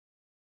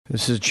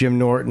This is Jim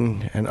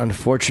Norton, and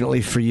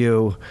unfortunately for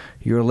you,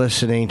 you're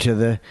listening to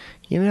the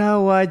You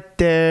Know What,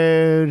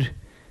 Dude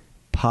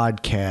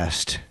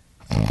podcast.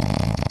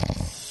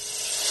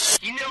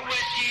 You know what,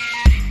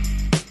 dude?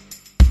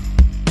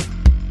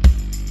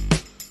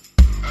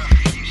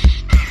 You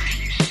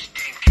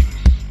stink.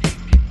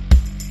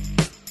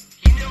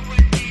 You know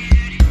what,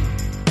 dude?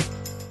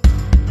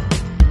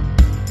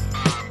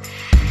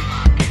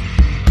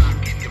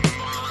 Fucking, you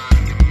moron.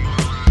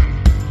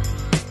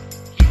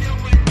 You know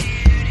what,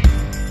 dude?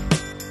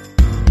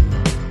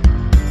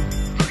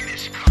 Look at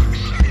this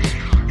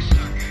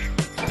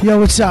cocksucker. Yo,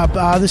 what's up?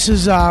 This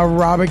is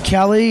Robert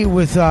Kelly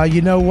with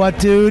You Know What,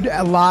 Dude,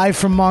 live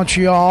from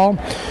Montreal.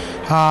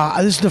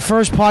 This is the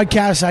first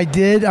podcast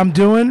I'm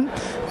doing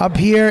up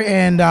here,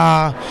 and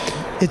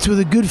it's with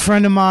a good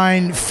friend of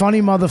mine,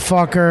 funny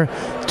motherfucker,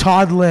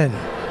 Todd Lynn.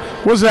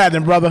 What's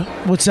happening, brother?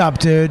 What's up,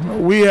 dude?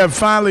 We have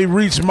finally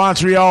reached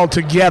Montreal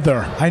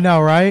together. I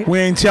know, right? We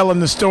ain't telling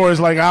the stories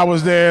like I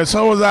was there.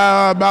 So was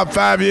I about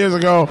 5 years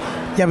ago.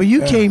 Yeah, but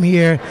you came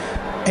here,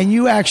 and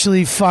you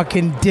actually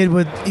fucking did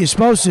what you're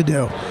supposed to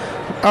do.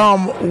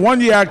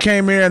 1 year I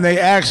came here and they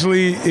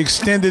actually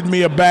extended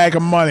me a bag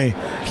of money.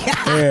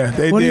 Yeah,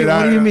 they What did.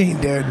 do you mean,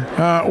 dude?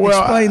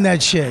 Explain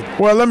that shit.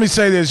 Well, let me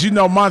say this. You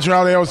know,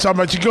 Montreal, they always talk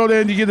about you go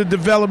there and you get a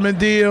development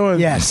deal. And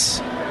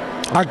Yes.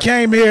 I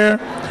came here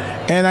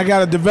and I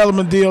got a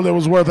development deal that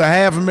was worth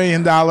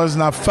 $500,000,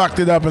 and I fucked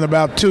it up in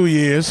about 2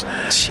 years.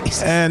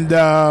 Jesus. And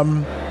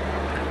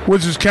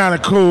which is kind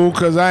of cool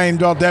because I ain't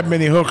dealt that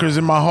many hookers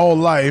in my whole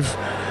life.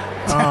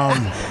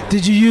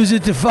 Did you use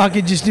it to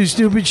fucking just do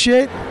stupid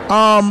shit?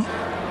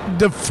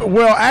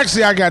 Well,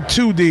 actually, I got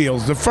two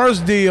deals. The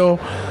first deal,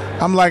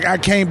 I'm like, I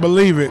can't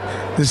believe it.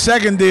 The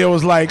second deal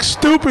was like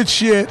stupid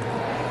shit.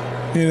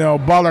 You know,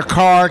 bought a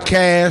car,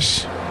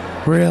 cash.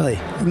 Really?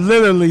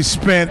 Literally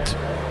spent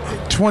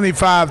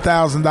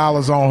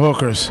 $25,000 on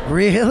hookers.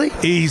 Really?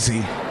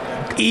 Easy.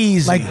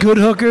 Like good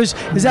hookers?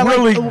 Is that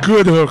really like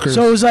good hookers?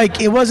 So it was like,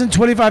 it wasn't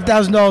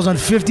 $25,000 on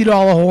 $50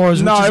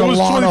 whores, No, which is it a was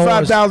lot of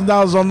whores.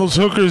 $25,000 on those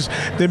hookers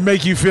that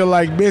make you feel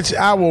like, bitch,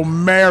 I will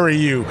marry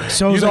you.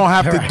 So it you was don't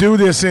like- have to do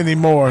this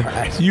anymore.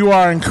 Right. You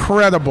are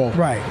incredible.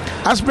 Right.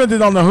 I spent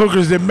it on the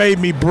hookers that made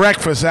me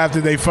breakfast after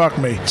they fucked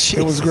me. It was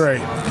Jesus.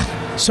 great.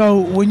 So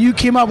when you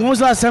came up, when was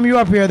the last time you were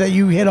up here that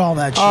you hit all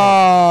that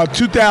shit?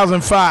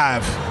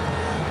 2005.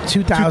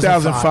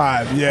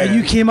 2005, yeah. And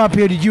you came up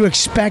here, did you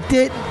expect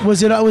it?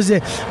 Was it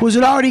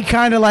already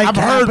kind of like I've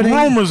heard happening?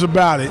 rumors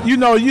about it.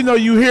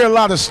 You hear a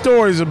lot of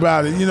stories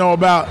about it.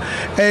 About,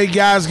 hey,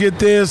 guys, get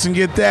this and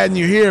get that, and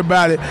you hear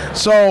about it.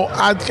 So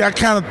I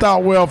kind of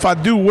thought, well, if I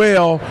do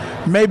well,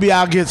 maybe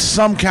I'll get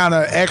some kind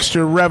of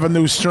extra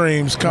revenue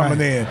streams coming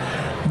in.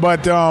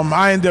 But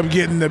I ended up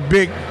getting the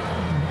big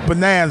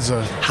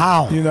bonanza.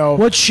 How?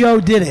 What show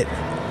did it?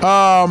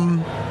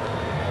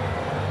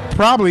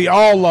 Probably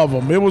all of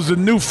them. It was the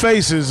New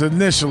Faces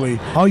initially.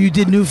 Oh, you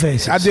did New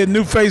Faces. I did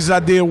New Faces. I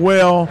did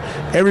well.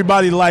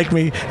 Everybody liked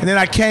me. And then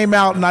I came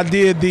out and I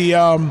did the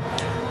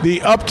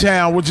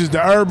Uptown, which is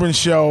the urban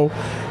show,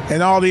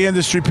 and all the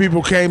industry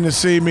people came to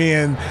see me,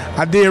 and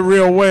I did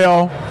real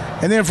well.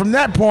 And then from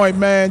that point,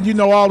 man,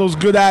 all those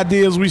good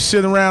ideas we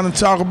sit around and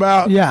talk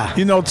about. Yeah.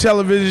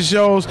 Television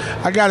shows.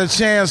 I got a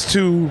chance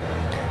to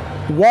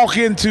walk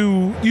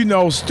into,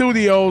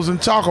 studios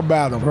and talk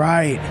about them.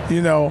 Right.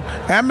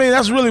 I mean,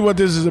 that's really what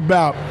this is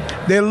about.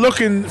 They're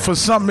looking for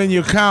something in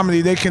your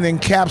comedy they can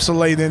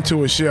encapsulate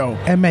into a show.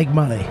 And make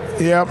money.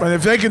 Yep, and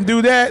if they can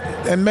do that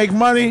and make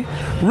money,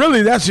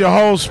 really, that's your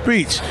whole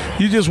speech.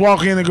 You just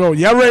walk in and go,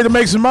 y'all ready to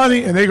make some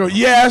money? And they go,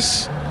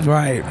 yes.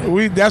 Right.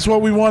 That's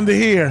what we wanted to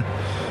hear.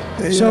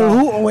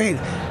 Wait,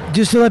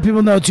 just to let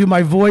people know, too,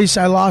 I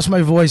lost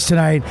my voice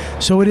tonight,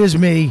 so it is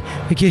me,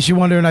 in case you're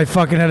wondering. I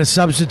fucking had a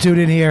substitute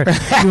in here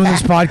doing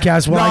this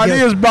podcast. No, it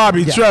is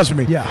Bobby, trust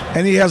me. Yeah.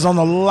 And he has on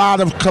a lot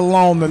of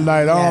cologne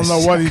tonight. I don't know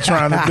what he's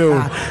trying to do.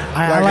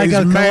 I like he's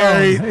a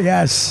married, cologne.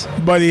 Yes.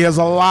 but he has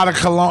a lot of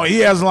cologne. He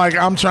has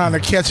I'm trying to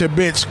catch a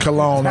bitch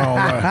cologne on.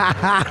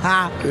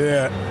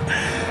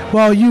 Yeah.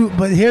 Well,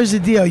 but here's the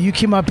deal. You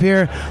came up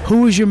here.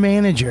 Who was your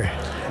manager?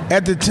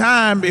 At the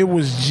time, it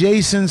was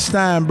Jason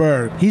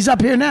Steinberg, He's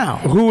up here now.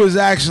 who is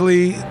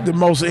actually the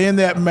most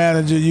in-depth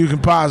manager you can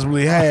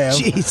possibly have.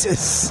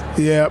 Jesus.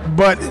 Yeah,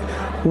 but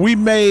we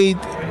made.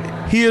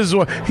 Here's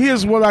what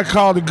I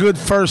call the good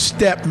first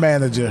step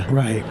manager.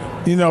 Right.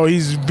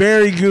 He's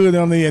very good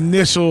on the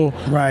initial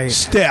Right.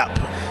 step.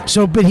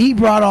 So, but he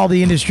brought all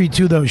the industry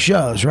to those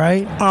shows,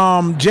 right?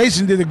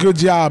 Jason did a good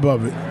job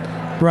of it.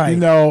 Right.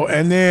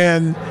 And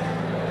then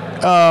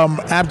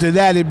after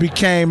that, it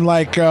became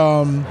like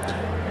a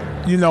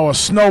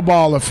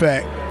snowball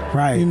effect.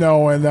 Right. And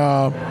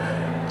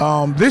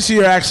this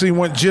year actually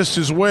went just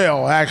as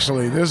well.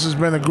 Actually, this has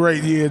been a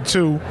great year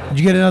too. Did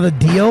you get another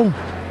deal?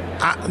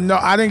 No,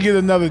 I didn't get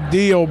another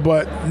deal,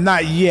 but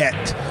not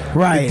yet.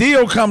 Right. The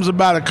deal comes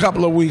about a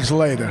couple of weeks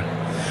later.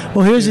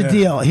 Well, here's the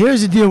deal.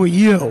 Here's the deal with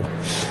you.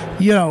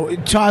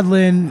 Todd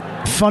Lynn,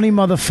 funny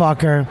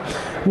motherfucker,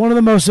 one of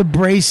the most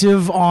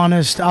abrasive,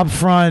 honest,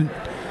 upfront,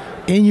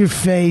 in your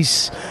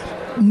face.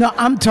 No,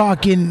 I'm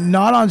talking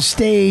not on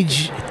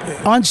stage,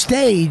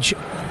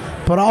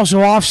 but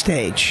also off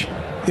stage.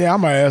 Yeah,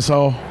 I'm an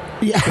asshole.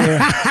 Yeah,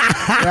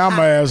 I'm an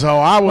asshole.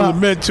 I will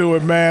admit to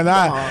it, man.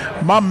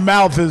 My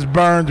mouth has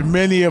burned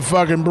many a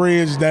fucking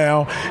bridge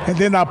down, and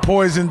then I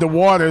poisoned the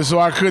water, so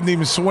I couldn't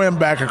even swim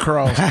back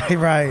across.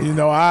 Right. You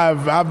know,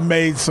 I've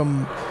made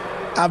some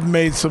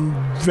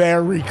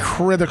very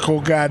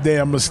critical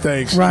goddamn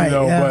mistakes. Right, You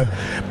know,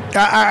 yeah. but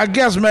I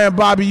guess, man,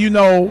 Bobby, you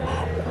know,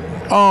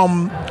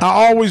 I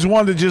always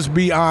wanted to just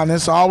be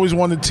honest. I always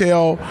wanted to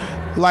tell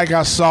like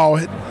I saw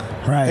it.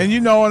 Right. And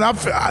you know,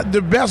 and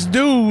the best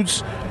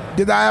dudes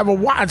that I ever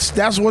watched,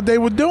 that's what they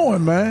were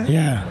doing, man.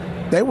 Yeah.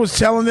 They was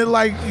telling it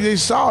like they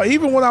saw it.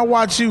 Even when I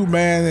watch you,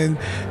 man,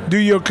 and do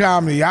your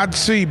comedy, I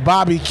see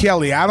Bobby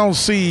Kelly. I don't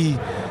see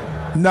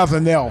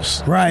nothing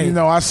else. Right. You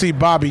know, I see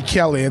Bobby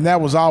Kelly, and that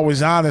was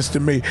always honest to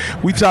me.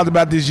 We talked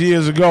about this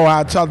years ago.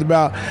 I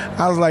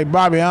was like,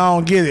 Bobby, I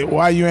don't get it.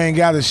 Why you ain't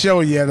got a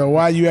show yet, or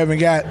why you haven't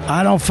got...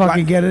 I don't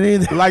fucking get it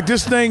either. Like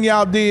this thing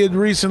y'all did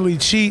recently,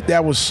 Cheat,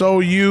 that was so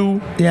you.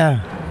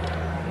 Yeah.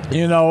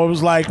 You know, it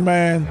was like,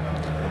 man,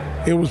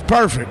 it was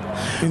perfect.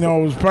 You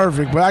know, it was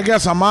perfect. But I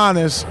guess I'm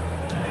honest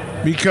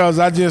because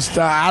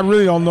I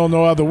really don't know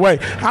no other way.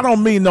 I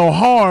don't mean no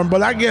harm,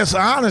 but I guess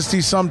honesty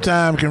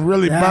sometimes can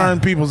really burn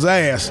people's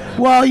ass.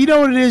 Well, you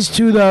know what it is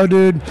too, though,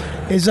 dude.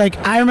 It's like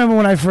I remember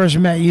when I first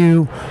met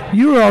you.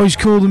 You were always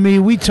cool to me.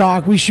 We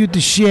talk, we shoot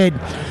the shit.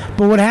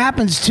 But what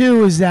happens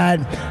too is that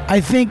I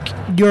think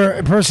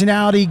your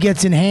personality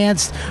gets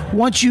enhanced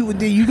once you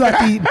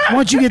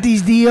once you get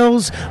these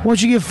deals.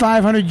 Once you get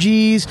 500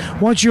 G's.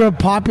 Once you're a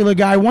popular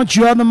guy. Once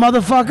you're the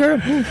motherfucker,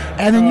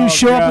 and then you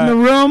show up in the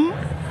room.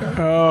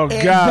 Oh,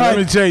 God, let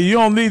me tell you, you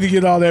don't need to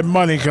get all that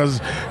money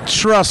because,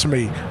 trust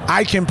me,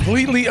 I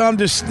completely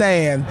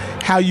understand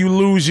how you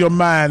lose your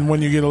mind when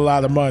you get a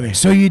lot of money.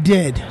 So you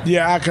did.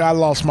 Yeah, I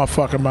lost my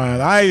fucking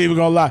mind. I ain't even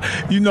going to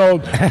lie. You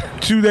know,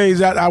 2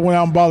 days after I went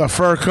out and bought a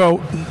fur coat.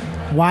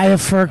 Why a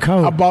fur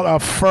coat? I bought a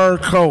fur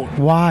coat.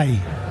 Why?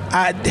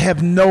 I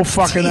have no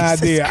fucking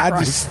Jesus idea.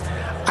 Christ.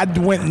 I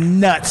went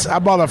nuts. I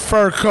bought a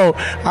fur coat.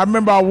 I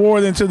remember I wore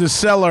it into the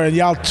cellar and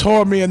y'all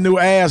tore me a new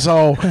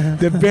asshole.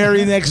 The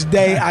very next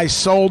day, I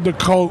sold the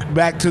coat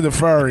back to the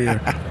furrier.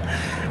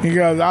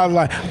 Because I was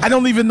like, I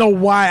don't even know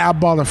why I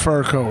bought a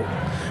fur coat.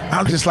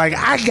 I'm just like,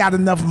 I got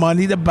enough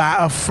money to buy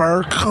a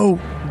fur coat.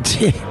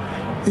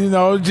 You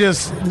know,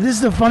 just... This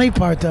is the funny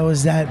part, though,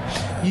 is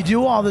that you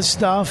do all this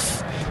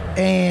stuff,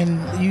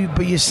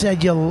 but you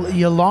said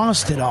you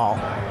lost it all.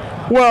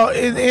 Well,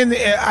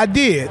 I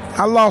did.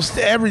 I lost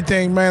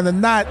everything, man, and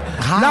not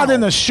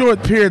in a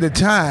short period of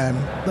time.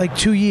 Like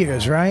 2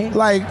 years, right?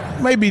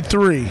 Like maybe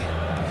 3.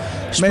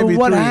 So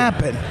what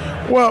happened?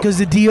 Well, because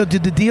did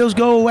the deals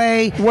go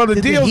away? Well,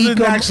 the deals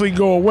didn't actually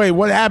go away.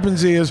 What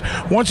happens is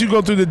once you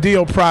go through the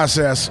deal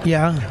process,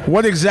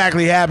 what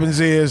exactly happens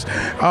is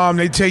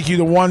they take you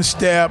to one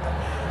step.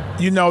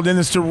 You know, then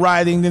it's the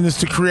writing, then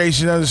it's the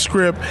creation of the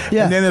script,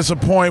 and then it's a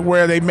point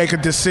where they make a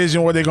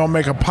decision where they're going to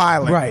make a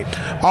pilot.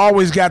 Right.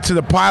 Always got to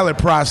the pilot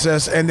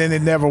process, and then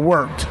it never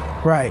worked.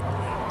 Right.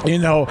 You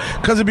know,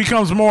 because it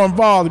becomes more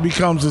involved. It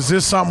becomes, is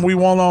this something we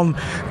want on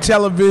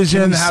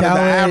television? How do the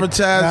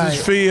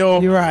advertisers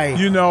feel? You're right.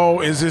 You know,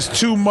 is this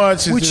too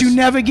much? Which you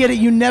never get it.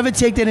 You never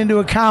take that into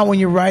account when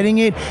you're writing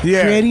it,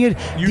 creating it.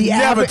 You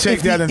never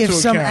take that into account.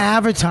 If some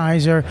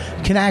advertiser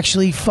can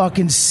actually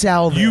fucking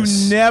sell this. You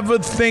never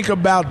think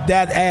about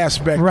that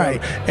aspect. Right.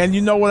 Of it. And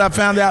you know what I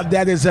found out?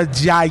 That is a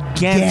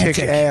gigantic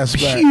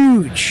aspect.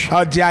 Huge.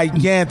 A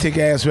gigantic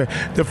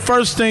aspect. The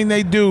first thing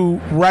they do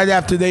right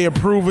after they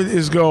approve it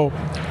is go,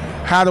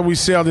 how do we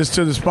sell this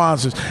to the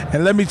sponsors?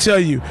 And let me tell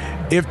you,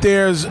 if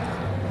there's a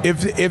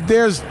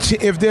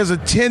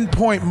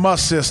 10-point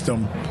must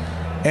system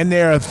and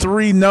there are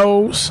 3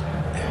 no's,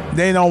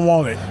 they don't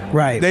want it.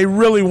 Right. They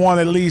really want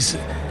at least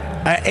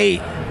an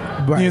 8,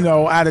 you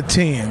know, out of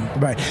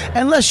 10. Right.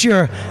 Unless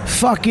you're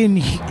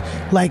fucking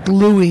like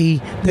Louis.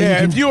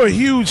 If you're a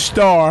huge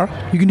star,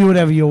 you can do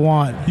whatever you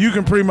want. You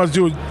can pretty much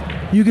do it.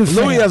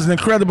 Louis has an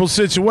incredible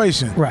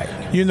situation. Right.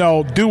 You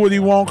know, do what he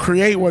want,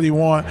 create what he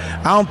want.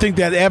 I don't think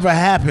that ever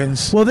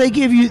happens. Well, they'll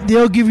give you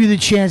the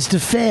chance to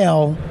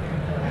fail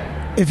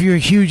if you're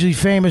hugely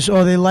famous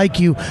or they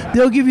like you.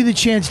 They'll give you the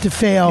chance to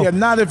fail. Yeah,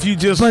 not if you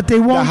just but they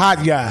won't, the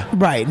hot guy.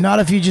 Right. Not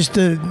if you just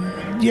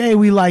yay,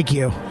 we like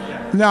you.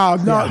 No,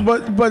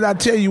 but I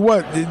tell you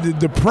what,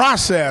 the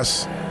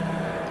process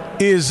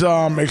is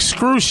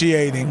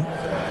excruciating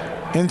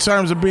in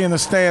terms of being a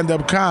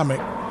stand-up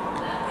comic.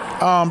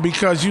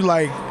 Because you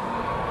like,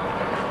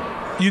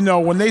 you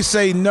know, when they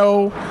say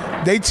no,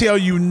 they tell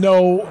you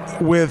no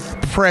with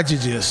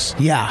prejudice.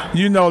 Yeah.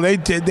 You know, they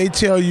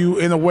tell you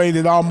in a way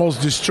that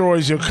almost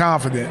destroys your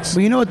confidence.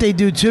 But you know what they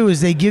do too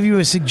is they give you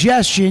a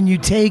suggestion, you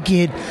take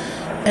it,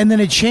 and then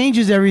it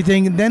changes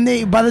everything. And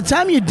then by the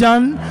time you're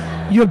done,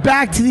 you're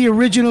back to the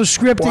original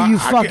script that you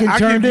fucking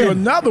turned in. I give you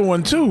another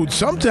one too.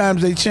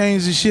 Sometimes they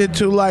change the shit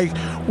to like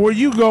where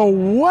you go,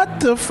 what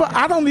the fuck?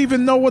 I don't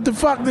even know what the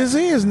fuck this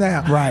is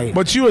now. Right.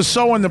 But you are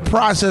so in the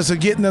process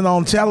of getting it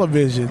on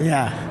television.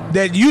 Yeah.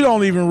 that you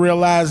don't even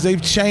realize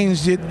they've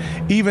changed it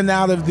even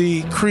out of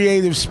the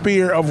creative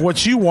sphere of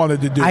what you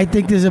wanted to do. I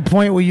think there's a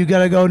point where you got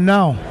to go,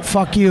 no,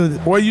 fuck you.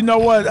 Well, you know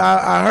what?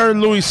 I heard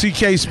Louis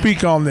C.K.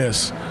 speak on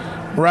this,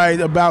 right,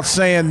 about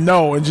saying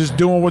no and just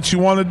doing what you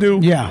want to do.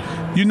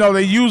 Yeah. You know,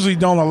 they usually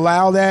don't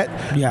allow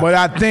that, Yeah. but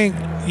I think,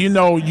 you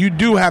know, you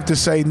do have to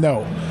say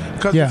no.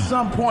 Because Yeah. at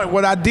some point,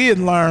 what I did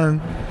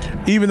learn,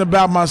 even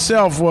about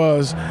myself,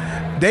 was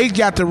they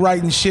got to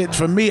writing shit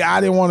for me I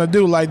didn't want to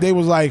do. Like, they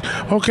was like,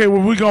 okay,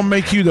 well, we're going to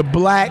make you the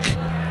black,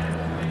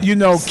 you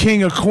know,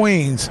 king of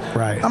queens.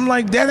 Right. I'm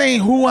like, that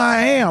ain't who I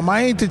am.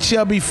 I ain't the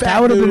chubby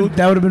fat dude.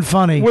 That would have been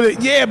funny. With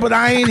it. Yeah, but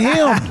I ain't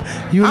him.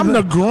 You would've I'm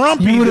the been-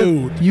 grumpy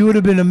dude. You would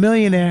have been a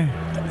millionaire.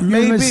 You would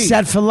have been Maybe.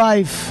 set for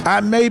life. I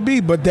may be,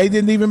 but they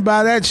didn't even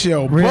buy that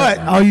show. Really? But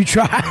Oh, you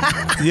tried.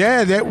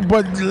 yeah,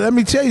 but let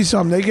me tell you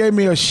something. They gave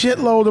me a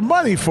shitload of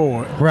money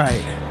for it.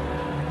 Right.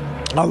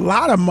 A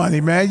lot of money,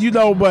 man. You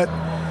know,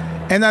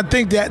 and I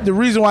think that the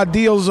reason why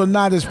deals are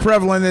not as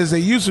prevalent as they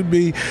used to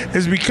be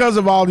is because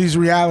of all these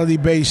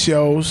reality-based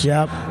shows.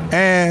 Yep.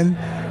 And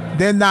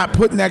they're not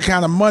putting that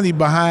kind of money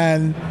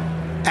behind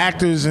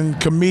actors and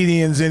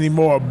comedians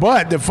anymore.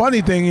 But the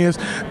funny thing is,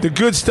 the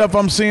good stuff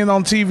I'm seeing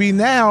on TV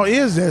now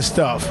is that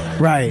stuff.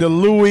 Right. The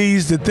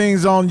Louis, the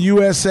things on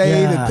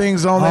USA, the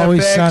things on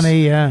Always FX.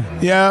 Sunny, yeah.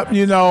 Yeah,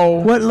 you know.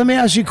 What? Let me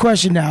ask you a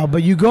question now.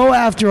 But you go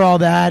after all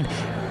that,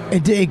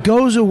 it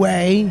goes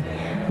away,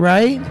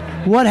 right?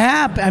 What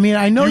happened? I mean,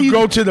 I know You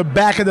go to the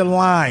back of the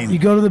line. You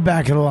go to the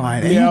back of the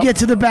line, and Yep. you get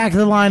to the back of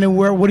the line, and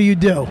what do you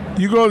do?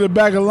 You go to the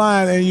back of the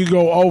line and you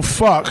go, oh,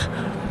 fuck.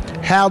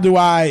 How do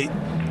I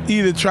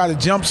either try to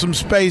jump some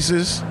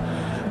spaces?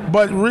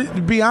 But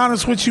to be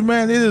honest with you,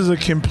 man, it is a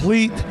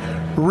complete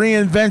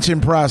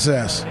reinvention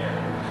process.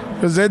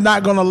 Because they're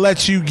not going to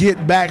let you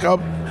get back up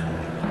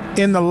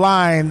in the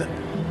line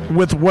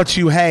with what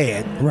you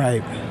had.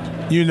 Right.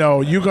 You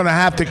know, you're going to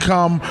have to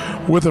come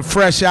with a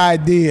fresh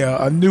idea,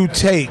 a new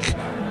take,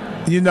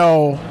 you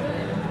know,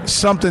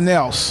 something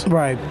else.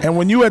 Right. And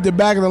when you at the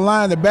back of the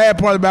line, the bad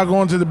part about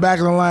going to the back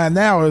of the line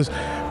now is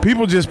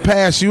people just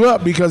pass you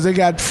up because they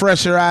got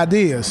fresher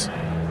ideas.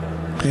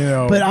 You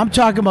know. But I'm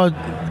talking about.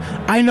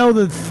 I know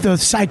the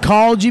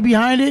psychology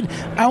behind it.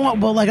 I'm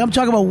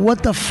talking about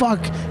what the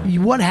fuck,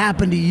 what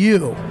happened to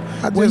you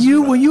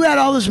when you had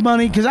all this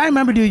money? Because I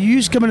remember, dude, you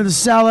used to come into the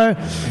cellar.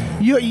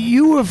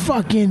 You were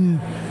fucking.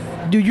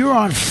 Dude, you were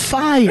on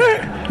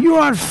fire. You were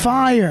on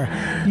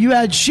fire. You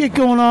had shit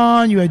going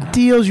on. You had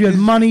deals. You had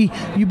money.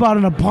 You bought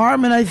an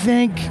apartment, I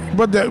think.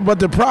 But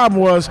the problem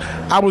was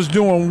I was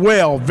doing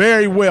well,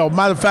 very well.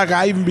 Matter of fact,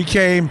 I even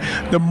became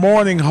the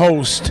morning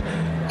host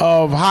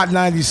of Hot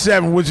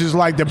 97, which is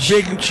like the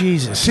big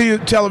Jesus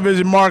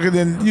television market.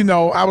 And, you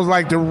know, I was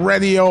like the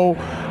radio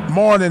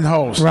morning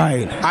host.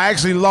 Right. I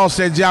actually lost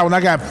that job. When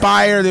I got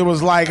fired, it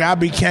was like I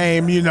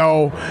became, you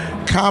know,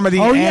 comedy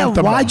Oh, yeah.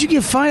 anthem. Why'd you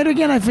get fired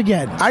again? I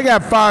forget. I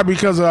got fired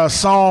because of a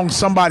song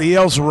somebody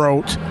else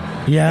wrote.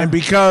 Yeah. And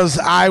because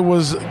I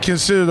was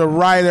considered a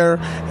writer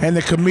and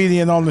the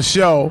comedian on the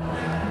show,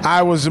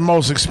 I was the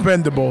most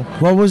expendable.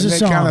 What was the and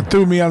song? They kind of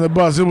threw me on the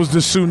bus. It was the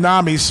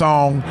Tsunami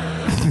song,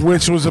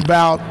 which was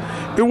about,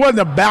 it wasn't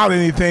about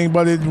anything,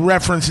 but it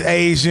referenced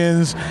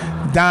Asians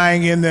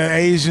dying in the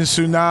Asian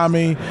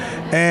tsunami.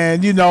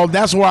 And, you know,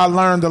 that's where I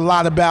learned a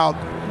lot about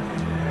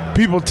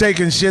people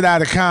taking shit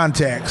out of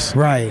context.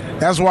 Right.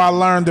 That's where I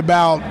learned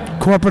about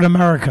Corporate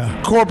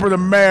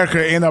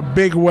America. in a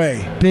big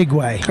way. Big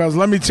way. Because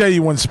let me tell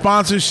you, when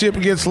sponsorship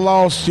gets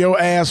lost, your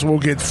ass will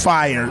get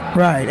fired.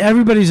 Right.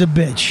 Everybody's a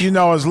bitch. You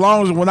know, as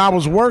long as when I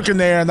was working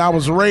there and I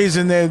was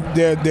raising their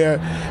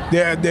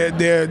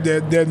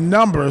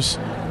numbers,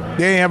 they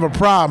didn't have a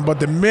problem. But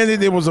the minute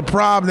there was a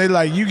problem, they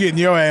like, you getting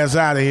your ass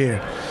out of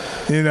here.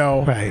 You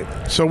know, Right.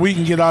 So we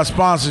can get our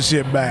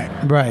sponsorship back.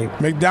 Right.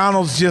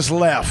 McDonald's just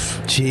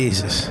left.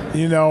 Jesus.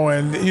 You know,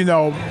 and you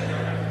know,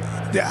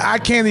 I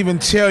can't even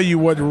tell you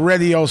what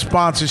radio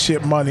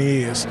sponsorship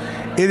money is.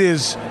 It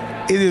is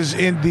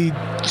in the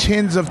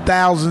tens of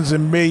thousands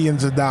and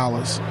millions of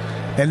dollars,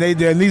 and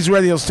these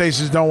radio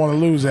stations don't want to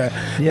lose that.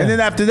 Yeah. And then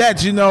after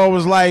that, you know, it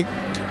was like,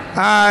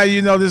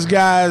 you know, this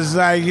guy's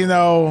like, you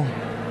know,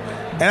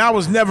 and I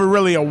was never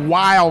really a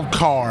wild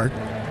card.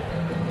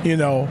 You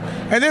know,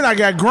 and then I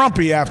got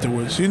grumpy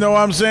afterwards. You know what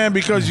I'm saying?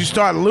 Because you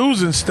start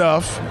losing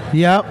stuff,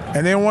 Yep.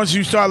 and then once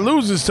you start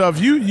losing stuff,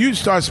 you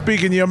start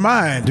speaking your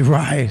mind.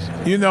 Right.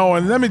 You know,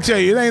 and let me tell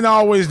you, it ain't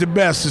always the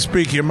best to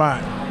speak your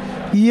mind.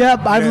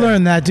 Yep, I've Yeah.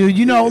 learned that, dude.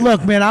 You know,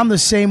 look, man, I'm the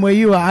same way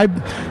you are.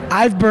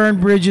 I've burned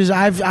bridges.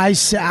 I've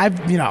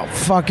you know,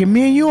 fucking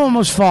me and you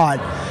almost fought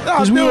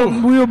because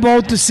dude. we were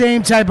both the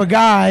same type of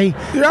guy,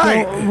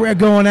 Right.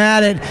 going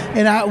at it.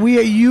 And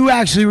you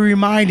actually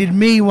reminded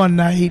me one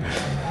night.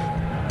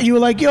 You were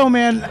like, yo,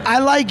 man, I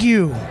like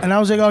you. And I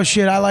was like, oh,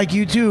 shit, I like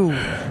you, too.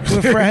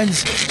 We're friends.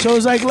 So it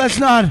was like, let's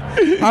not.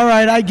 All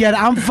right, I get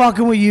it. I'm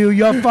fucking with you.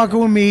 You're fucking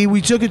with me.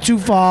 We took it too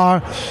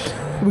far.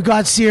 we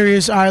got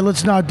serious. All right,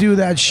 let's not do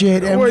that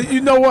shit. And Well,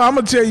 you know what? I'm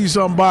gonna tell you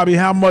something, Bobby.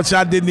 How much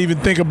I didn't even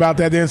think about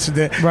that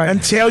incident Right.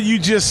 until you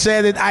just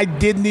said it. I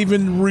didn't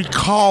even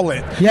recall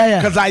it.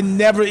 Yeah. Because I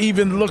never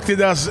even looked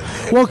at us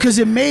well, because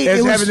it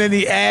as was having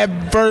any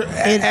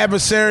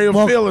adversarial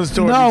well, feelings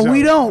towards no, each other.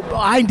 we don't.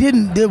 I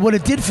didn't. What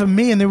it did for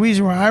me, and the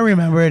reason why I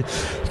remember it,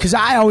 because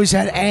I always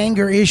had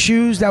anger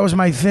issues. That was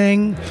my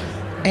thing.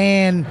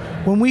 And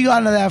when we got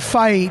into that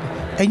fight,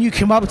 and you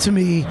came up to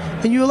me,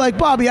 and you were like,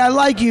 "Bobby, I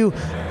like you,"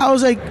 I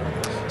was like,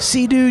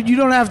 "See, dude, you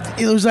don't have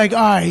to." It was like, "All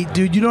right,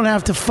 dude, you don't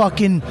have to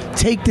fucking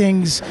take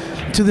things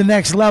to the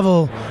next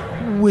level."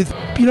 With,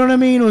 you know what I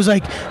mean? It was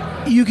like,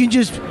 you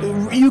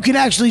can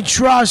actually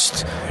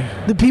trust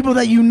the people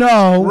that you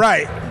know,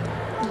 Right.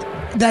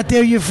 that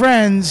they're your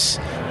friends.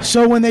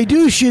 So when they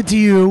do shit to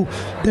you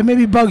that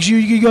maybe bugs you,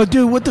 you can go,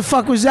 "Dude, what the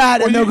fuck was that?"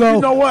 Well, And they'll go,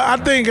 you know what? I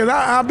think, and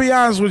I'll be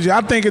honest with you,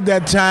 I think at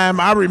that time,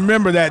 I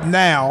remember that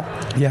now.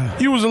 "Yeah,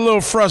 You was a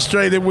little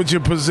frustrated with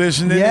your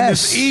position. And Yes.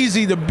 it's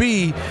easy to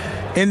be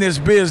in this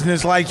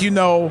business. Like, you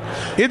know,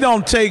 it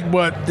don't take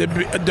but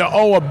to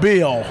owe a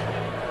bill.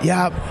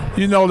 yeah."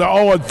 You know, to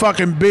owe a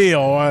fucking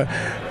bill.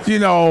 You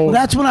know. Well,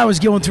 that's when I was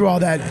going through all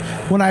that.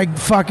 When I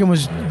fucking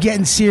was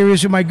getting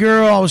serious with my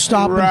girl, I was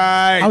stopping.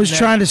 Right. I was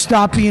trying to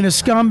stop being a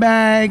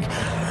scumbag.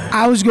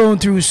 I was going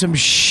through some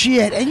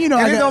shit, and you know,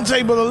 and I it got- don't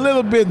take but a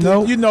little bit to,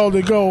 Nope. you know,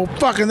 to go,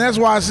 fucking, that's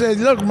why I said,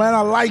 look, man,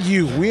 I like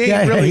you. We ain't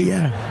Yeah, really,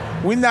 yeah.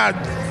 we not,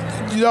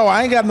 you know,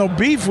 I ain't got no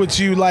beef with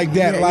you like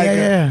that. Yeah, like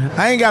yeah.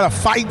 I ain't got a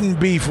fighting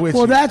beef with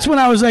well, you. that's when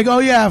I was like, "Oh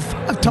yeah,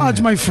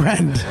 Todd's my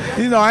friend."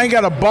 You know, I ain't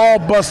got a ball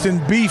busting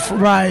beef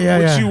Right, yeah,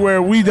 with yeah. you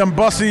where we done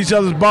busting each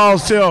other's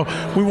balls till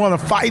we want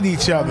to fight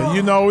each other.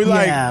 You know, we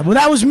like. Yeah, well,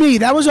 that was me.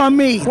 That was on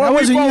me. Well, That we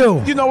wasn't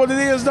both- you. You know what it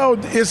is though?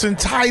 It's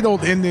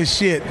entitled in this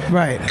shit.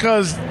 Right.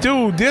 Because,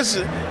 dude, this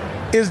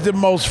is the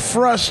most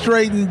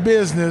frustrating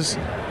business.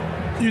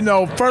 You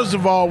know, first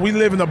of all, we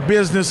live in a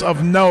business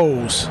of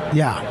no's.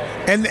 Yeah.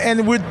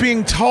 And we're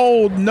being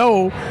told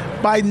no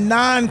by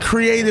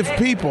non-creative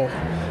people.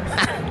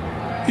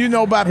 You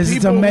know, by It's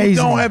people who amazing.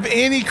 don't have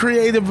any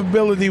creative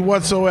ability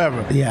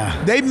whatsoever.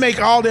 Yeah. They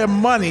make all their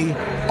money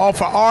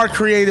off of our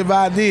creative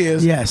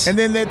ideas. Yes. And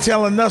then they're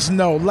telling us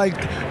no. Like,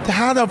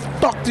 how the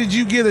fuck did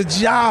you get a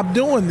job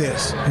doing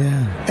this?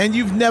 Yeah. And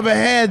you've never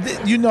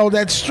had, you know,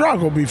 that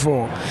struggle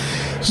before.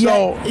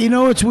 So, Yeah, you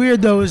know what's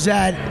weird though is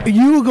that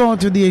you were going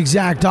through the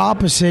exact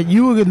opposite.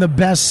 You were in the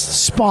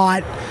best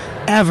spot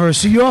ever.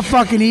 So your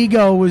fucking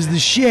ego was the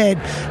shit.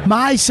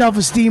 My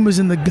self-esteem was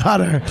in the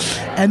gutter.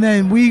 And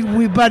then we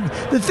but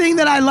the thing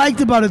that I liked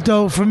about it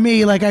though, for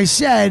me, like I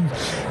said,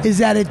 is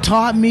that it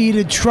taught me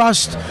to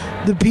trust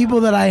the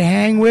people that I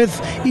hang with,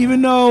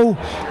 even though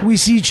we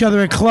see each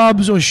other at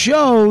clubs or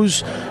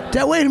shows.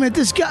 That wait a minute,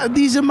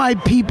 these are my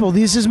people.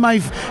 This is my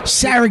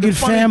surrogate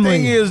funny family.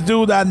 thing is,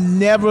 dude, my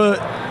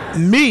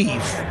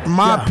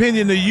Yeah.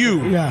 opinion of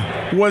you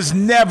Yeah. was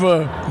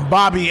never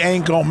Bobby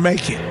ain't gonna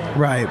make it.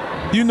 Right.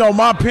 You know,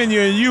 my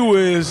opinion of you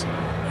is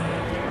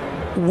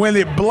when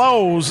it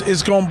blows,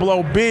 it's gonna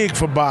blow big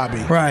for Bobby.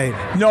 Right.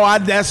 No,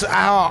 that's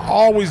how I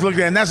always look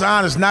at it. And that's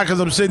honest, not because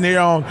I'm sitting here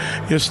on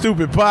your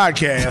stupid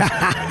podcast.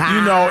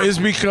 You know, it's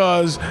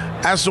because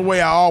that's the way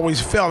I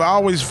always felt. I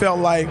always felt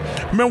like,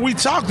 man, we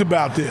talked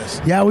about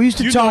this. Yeah, we used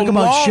to You talk know,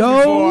 about long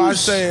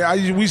shows.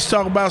 before we used to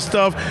talk about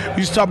stuff.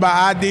 We used to talk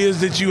about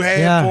ideas that you had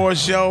Yeah. for a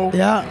show.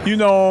 Yeah. You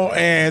know,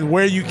 and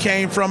where you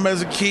came from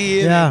as a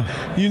kid. Yeah.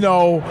 And, you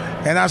know,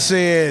 and I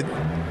said,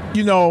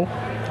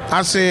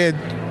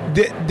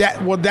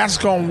 that's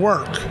gonna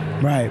work.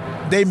 Right.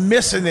 They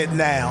missing it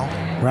now,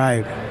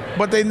 Right.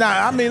 but they not.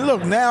 I mean,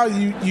 look, now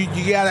you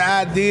got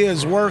an idea,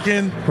 it's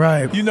working.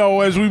 Right. You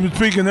know, as we were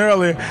speaking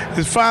earlier,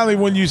 it's finally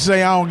when you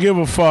say I don't give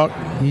a fuck.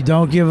 You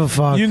don't give a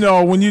fuck. You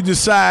know, when you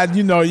decide,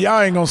 you know,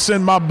 y'all ain't gonna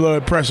send my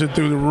blood pressure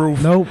through the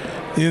roof. Nope.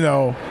 You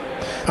know,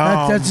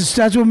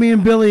 That's what me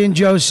and Billy and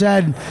Joe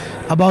said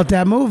about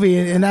that movie,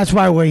 and that's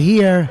why we're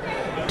here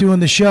doing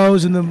the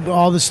shows and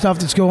all the stuff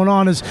that's going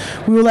on. Is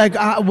we were like,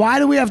 why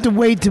do we have to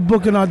wait to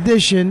book an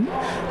audition?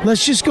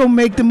 Let's just go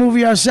make the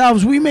movie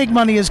ourselves. We make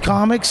money as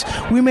comics.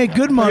 We make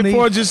good money. pay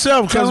for it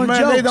yourself, because telling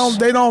man, they jokes.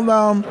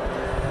 don't.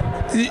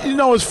 You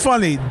know, it's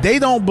funny. They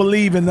don't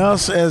believe in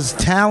us as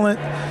talent,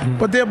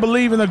 but they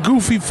believe in a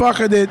goofy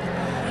fucker that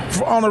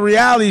on a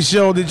reality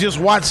show that just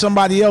watch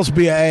somebody else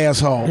be an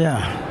asshole.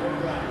 Yeah.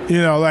 You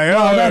know, like,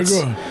 Well, oh, that's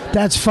good.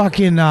 that's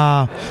fucking.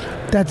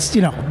 That's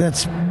you know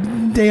that's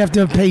they have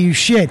to pay you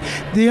shit.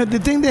 The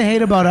thing they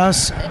hate about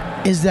us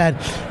is that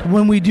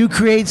when we do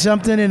create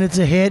something and it's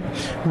a hit,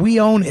 we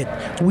own it.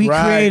 We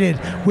Right. create it.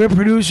 We're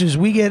producers.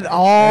 We get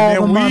all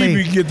the And then money.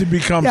 we get to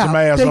become some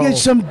they assholes. get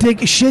some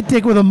shit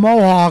dick with a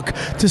mohawk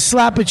to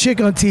slap a chick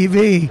on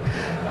TV.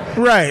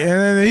 Right, and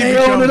then he They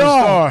becomes own it a all.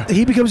 star.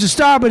 He becomes a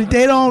star, but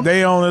they don't.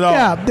 They own it all.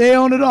 Yeah, they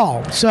own it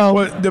all. So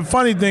But the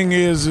funny thing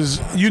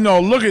is you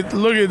know, look at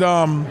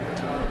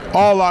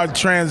all our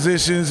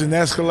transitions and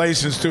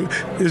escalations to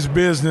this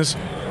business.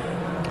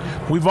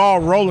 We've all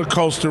roller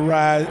coaster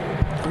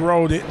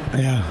rode it,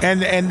 Yeah.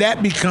 and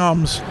that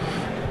becomes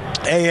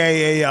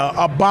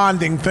a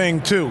bonding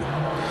thing too.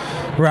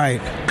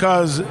 Right.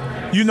 Because,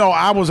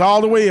 I was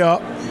all the way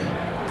up.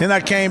 Then I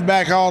came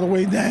back all the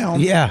way down.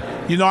 Yeah.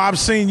 I've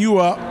seen you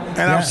up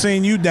and I've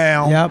seen you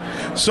down.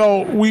 Yep.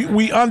 So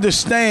we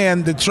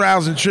understand the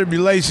trials and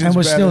tribulations. And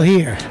we're better. still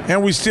here.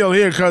 And we're still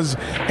here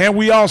and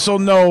we also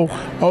know,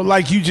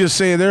 like you just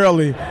said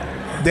earlier,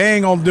 they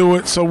ain't gonna do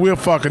it, so we'll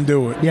fucking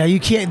do it. Yeah, you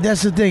can't.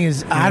 That's the thing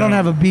is, I don't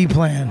have a B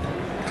plan.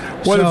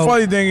 Well, the So-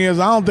 funny thing is,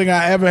 I don't think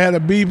I ever had a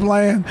B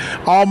plan.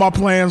 All my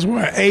plans were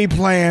an A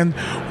plan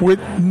with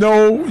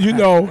no,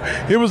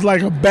 it was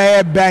like a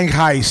bad bank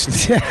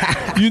heist.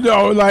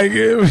 Like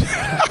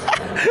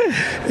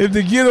if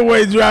the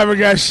getaway driver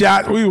got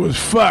shot, we was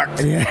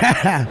fucked.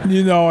 Yeah.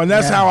 And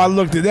that's how I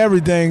looked at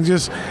everything.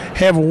 Just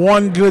have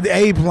one good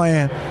A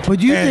plan. But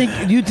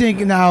you think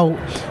now,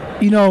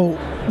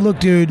 look,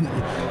 dude.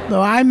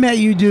 Though I met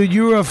you, dude.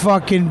 You were a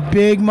fucking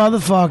big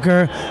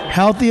motherfucker,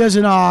 healthy as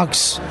an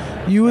ox.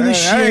 You were the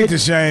That ain't shit. the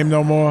shame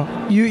no more.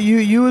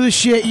 You were the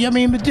shit.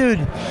 But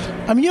dude,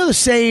 you're the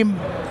same.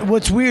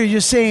 What's weird,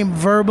 you're saying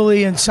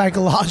verbally and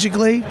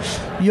psychologically,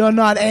 you're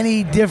not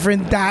any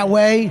different that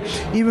way,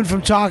 even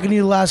from talking to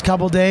you the last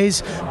couple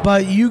days.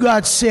 But you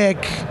got sick.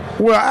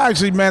 Well,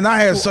 actually, man, I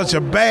had such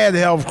a bad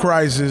health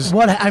crisis.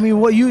 What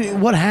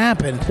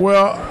happened?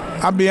 Well,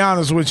 I'll be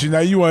honest with you. Now,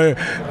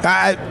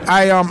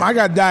 I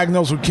got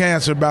diagnosed with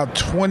cancer about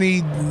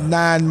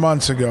 29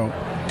 months ago,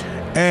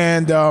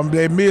 and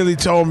they immediately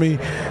told me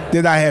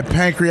that I had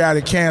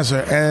pancreatic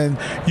cancer. And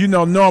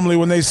normally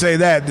when they say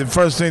that,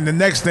 the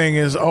next thing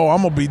is, oh,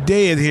 I'm gonna be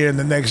dead here in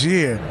the next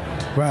year.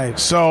 Right.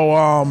 So,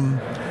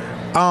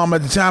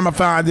 at the time I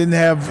found I didn't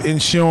have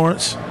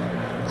insurance,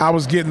 I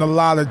was getting a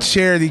lot of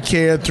charity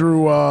care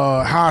through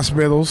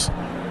hospitals.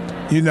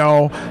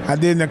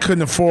 I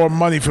couldn't afford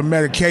money for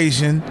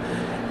medication.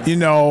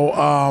 In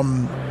a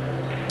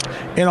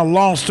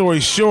long story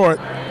short,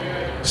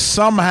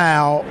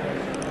 somehow,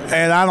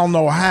 and I don't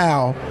know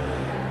how,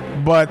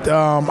 but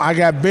I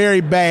got very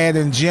bad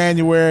in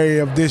January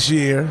of this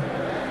year,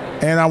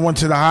 and I went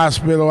to the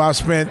hospital. I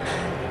spent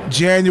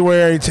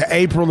January to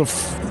April the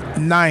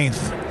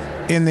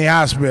 9th in the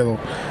hospital.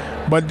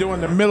 But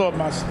during the middle of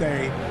my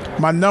stay,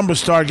 my numbers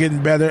started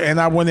getting better, and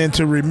I went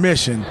into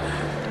remission.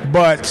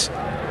 But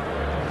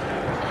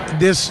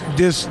this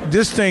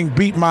thing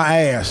beat my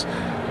ass.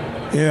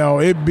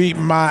 It beat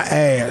my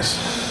ass.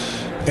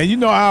 And you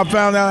know how I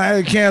found out I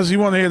had cancer? You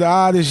want to hear the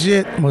oddest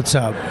shit? What's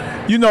up?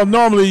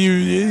 Normally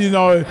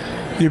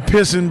you're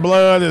pissing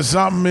blood or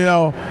something,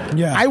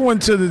 Yeah. I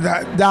went to the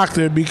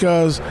doctor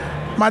because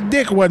my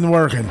dick wasn't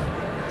working.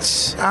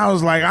 I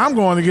was like, I'm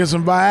going to get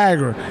some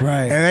Viagra.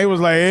 Right. And they was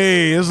like,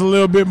 hey, there's a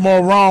little bit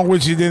more wrong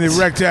with you than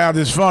erectile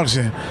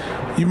dysfunction.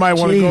 You might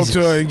want to go Jesus.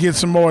 to it and get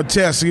some more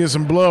tests to get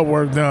some blood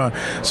work done.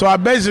 So I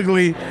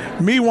basically,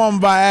 me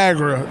wanting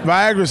Viagra.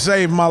 Viagra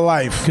saved my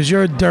life. Because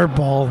you're a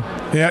dirtball.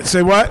 Yeah,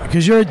 say what?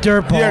 Because you're a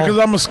dirtball. Yeah, because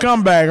I'm a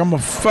scumbag.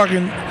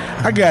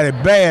 I got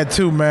it bad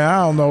too, man.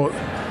 I don't know.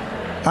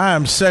 I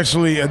am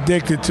sexually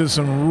addicted to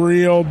some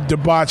real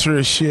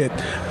debaucherous shit.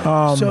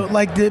 So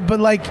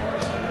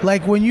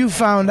like when you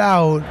found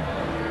out.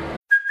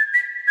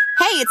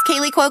 Hey, it's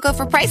Kaylee Cuoco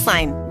for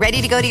Priceline.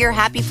 Ready to go to your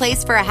happy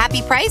place for a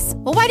happy price?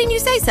 Well, why didn't you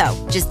say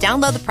so? Just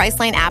download the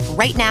Priceline app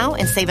right now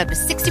and save up to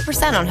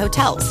 60% on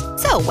hotels.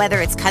 So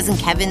whether it's Cousin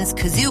Kevin's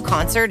Kazoo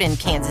Concert in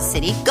Kansas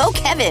City, go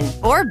Kevin,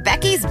 or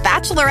Becky's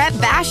Bachelorette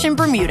Bash in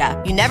Bermuda,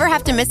 you never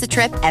have to miss a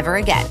trip ever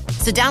again.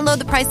 So download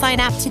the Priceline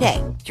app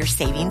today. Your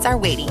savings are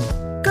waiting.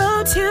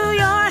 Go to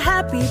your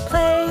happy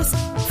place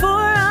for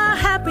a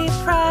happy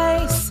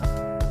price.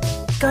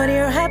 Go to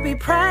your happy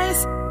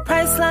price,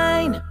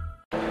 Priceline.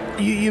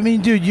 Dude,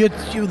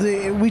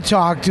 we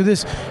talked to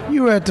this.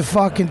 You were at the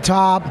fucking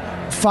top,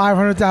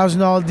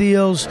 $500,000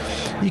 deals.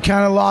 You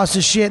kind of lost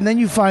the shit, and then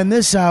you find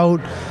this out.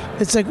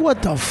 It's like,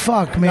 what the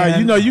fuck,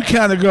 man? Now, you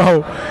kind of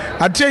go,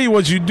 I tell you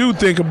what you do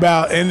think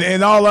about, and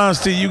in all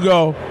honesty, you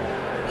go,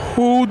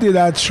 who did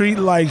I treat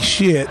like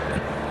shit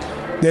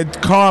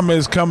that karma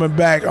is coming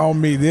back on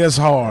me this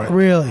hard?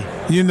 Really?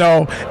 And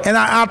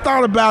I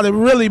thought about it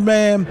really,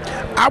 man.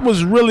 I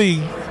was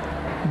really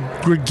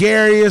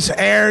gregarious,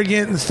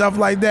 arrogant, and stuff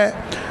like that.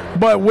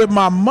 But with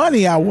my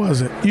money, I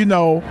wasn't.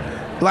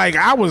 Like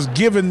I was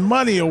giving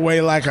money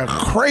away like a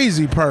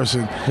crazy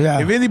person.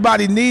 Yeah. If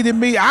anybody needed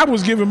me, I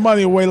was giving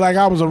money away like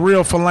I was a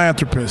real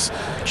philanthropist.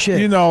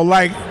 Shit.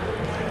 Like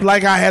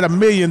I had $1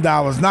 million,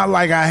 not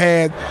like I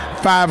had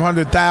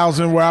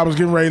 500,000 where I was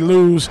getting ready to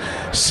lose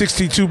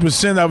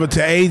 62% of it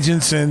to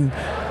agents and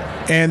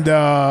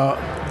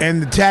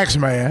the tax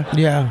man.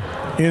 Yeah.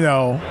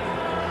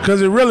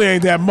 Because it really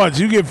ain't that much.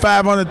 You get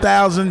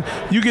 500,000,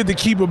 you get to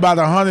keep about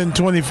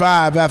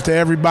 125 after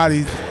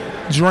everybody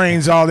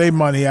drains all their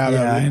money out of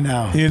it. Yeah, I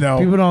know.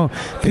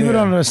 People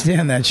don't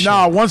understand that shit.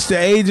 No, once the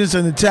agents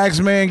and the tax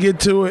man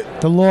get to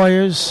it, the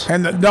lawyers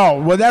and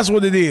that's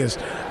what it is.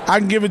 I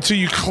can give it to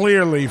you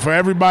clearly for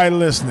everybody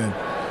listening.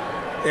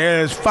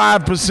 There's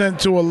 5%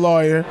 to a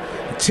lawyer,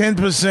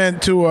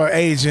 10% to an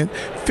agent,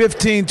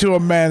 15% to a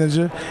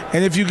manager,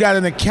 and if you got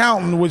an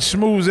accountant, which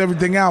smooths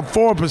everything out,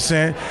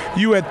 4%,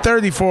 you at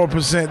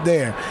 34%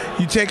 there.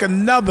 You take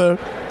another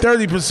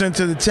 30%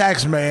 to the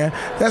tax man,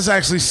 that's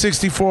actually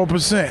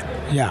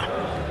 64%. Yeah.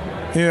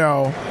 You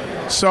know,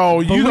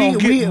 so you don't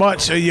get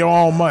much of your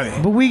own money.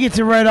 But we get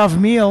to write off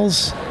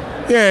meals.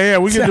 Yeah,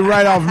 we get to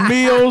write off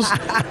meals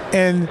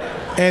and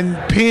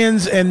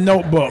pens and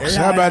notebooks.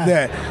 How about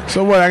that?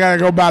 So what? I gotta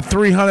go buy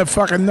 300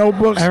 fucking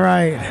notebooks. All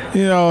right.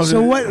 You know.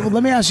 So what?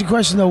 Let me ask you a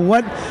question though.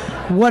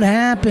 What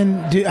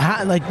happened?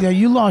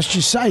 You lost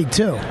your sight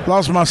too.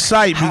 Lost my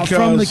sight because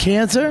from the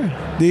cancer.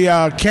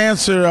 The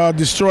cancer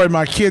destroyed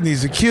my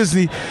kidneys. The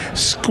kidney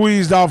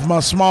squeezed off my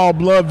small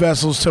blood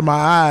vessels to my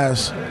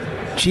eyes.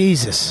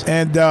 Jesus.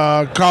 And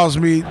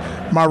caused me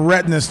my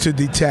retinas to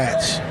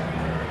detach.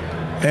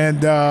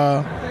 And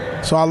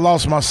so I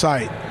lost my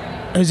sight.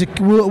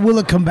 Will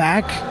it come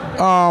back?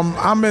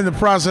 I'm in the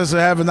process of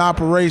having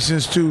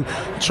operations to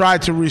try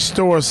to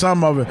restore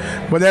some of it.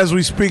 But as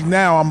we speak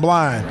now, I'm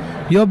blind.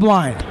 You're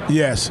blind?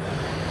 Yes.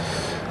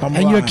 I'm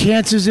and blind. your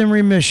cancer's in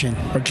remission?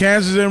 My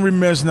cancer's in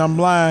remission. I'm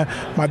blind.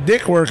 My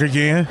dick work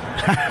again,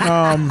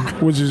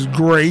 which is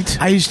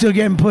great. Are you still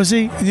getting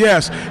pussy?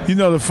 Yes. You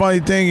know, the funny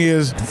thing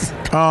is,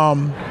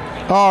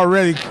 I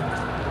already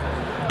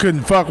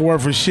couldn't fuck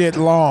work for shit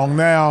long.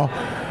 Now,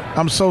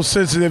 I'm so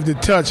sensitive to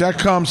touch. I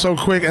come so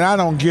quick, and I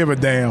don't give a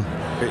damn.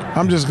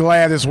 I'm just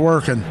glad it's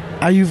working.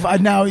 Do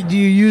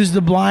you use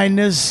the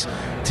blindness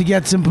to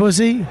get some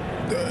pussy?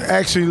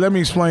 Actually, let me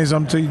explain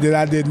something to you that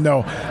I didn't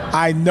know.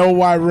 I know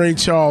why Ray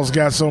Charles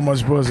got so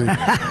much pussy.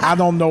 I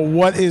don't know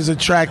what is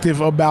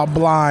attractive about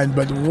blind,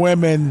 but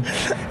women,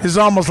 it's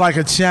almost like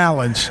a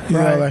challenge. You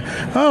know, like,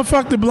 oh,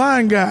 fuck the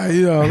blind guy.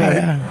 You know,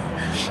 like,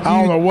 I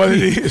don't know what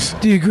it is.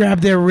 Do you grab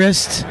their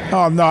wrist?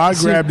 Oh, no, I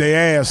grab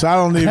their ass. I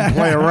don't even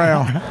play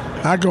around.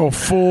 I go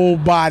full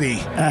body.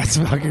 That's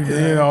fucking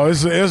good. You know,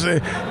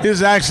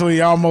 it's actually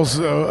almost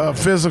a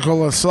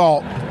physical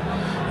assault.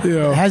 You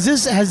know. Has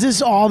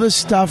this all this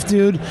stuff,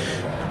 dude?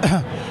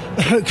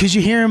 Because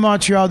you're here in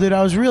Montreal, dude.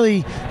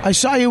 I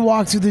saw you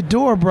walk through the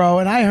door, bro,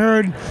 and I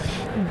heard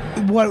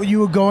what you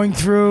were going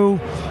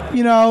through,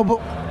 you know, but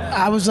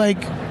I was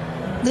like,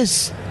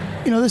 this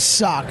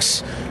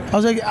sucks. I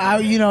was like,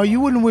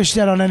 you wouldn't wish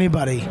that on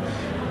anybody.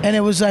 And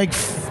it was like,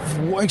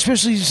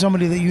 especially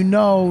somebody that you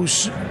know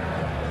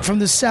from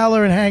the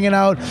cellar and hanging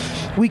out.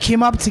 We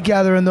came up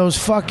together in those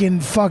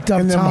fucking fucked up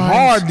times. In them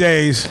hard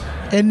days.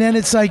 And then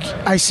it's like,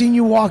 I seen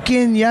you walk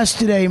in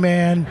yesterday,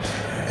 man,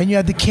 and you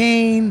had the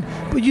cane,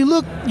 but you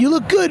look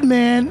good,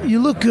 man.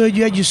 You look good.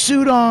 You had your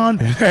suit on.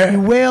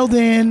 You wailed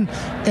in,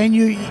 and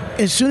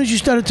as soon as you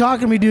started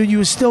talking to me, dude, you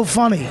were still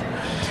funny.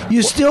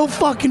 You're still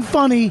fucking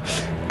funny.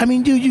 I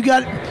mean, dude,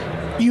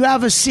 you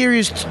have a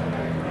serious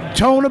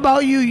tone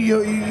about you.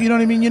 You know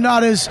what I mean? You're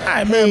not as,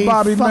 man,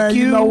 Bobby, man,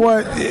 you know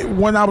what?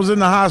 When I was in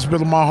the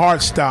hospital, my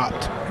heart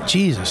stopped.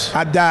 Jesus.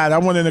 I died. I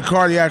went into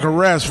cardiac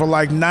arrest for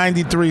like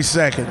 93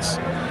 seconds.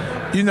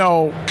 You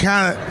know,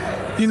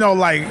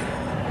 like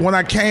when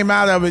I came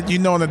out of it, you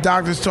know, and the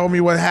doctors told me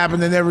what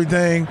happened and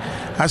everything.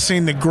 I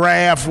seen the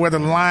graph where the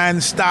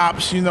line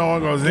stops, you know,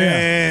 it goes,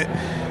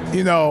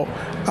 you know.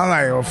 I'm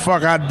like, well,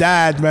 fuck, I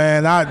died,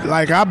 man.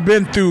 I've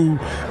been through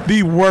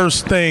the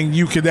worst thing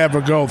you could ever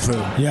go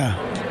through.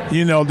 Yeah.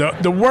 You know,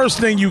 the worst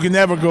thing you can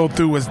ever go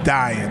through is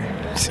dying.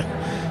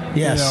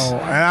 Yes. You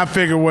know, and I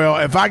figure, well,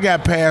 if I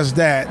got past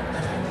that,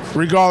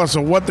 regardless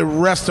of what the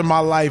rest of my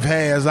life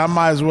has, I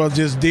might as well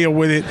just deal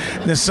with it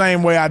in the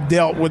same way I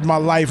dealt with my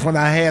life when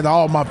I had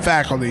all my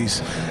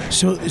faculties.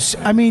 So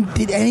I mean,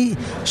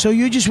 so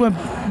you just went,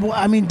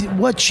 I mean,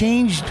 what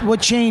changed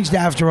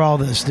after all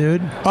this,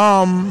 dude?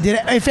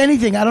 If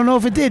anything, I don't know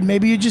if it did.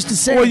 Maybe you're just the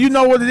same. Well, you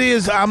know what it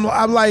is? I'm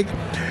like,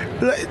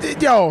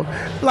 yo,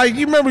 like,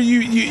 you remember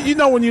you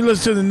know when you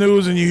listen to the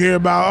news and you hear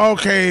about,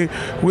 okay,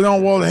 we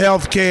don't want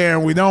health care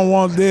and we don't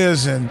want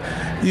this and,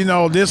 you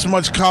know, this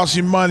much costs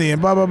you money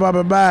and blah, blah, blah,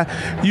 blah, blah.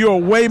 You're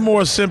way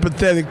more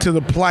sympathetic to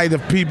the plight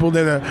of people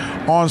that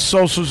are on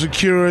Social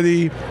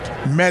Security,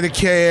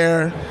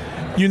 Medicare,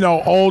 you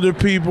know, older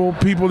people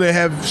that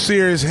have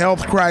serious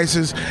health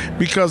crisis,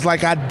 because,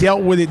 like, I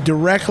dealt with it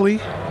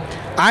directly.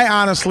 I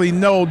honestly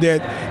know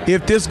that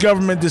if this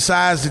government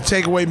decides to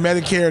take away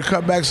Medicare and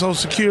cut back Social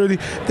Security,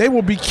 they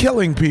will be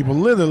killing people,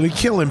 literally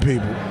killing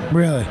people.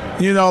 Really?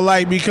 You know,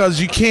 like,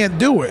 because you can't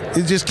do it.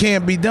 It just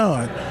can't be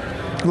done.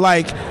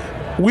 Like,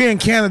 we're in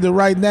Canada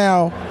right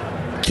now.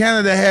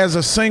 Canada has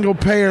a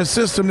single-payer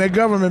system. Their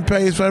government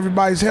pays for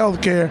everybody's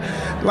health care.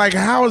 Like,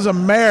 how is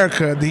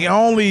America the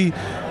only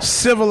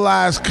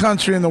civilized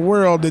country in the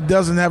world that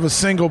doesn't have a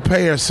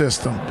single-payer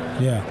system?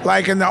 Yeah.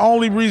 Like, and the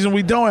only reason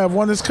we don't have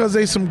one is because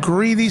they some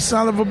greedy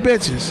son of a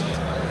bitches.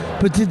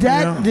 But dude,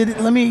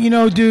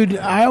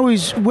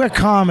 we're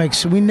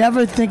comics. We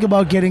never think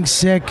about getting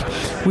sick.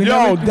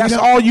 That's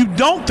all you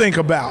don't think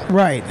about.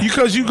 Right.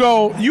 Because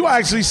you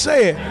actually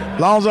say it, as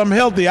long as I'm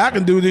healthy, I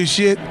can do this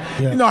shit.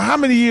 Yeah. You know, how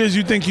many years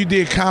you think you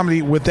did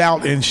comedy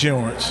without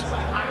insurance?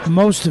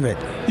 Most of it.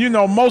 you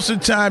know, most of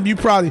the time,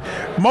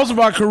 most of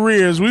our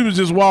careers, we was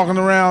just walking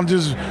around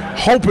just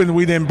hoping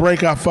we didn't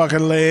break our fucking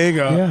leg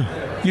or,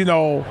 you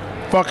know,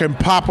 fucking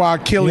pop our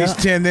Achilles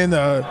tendon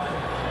or,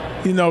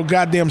 you know,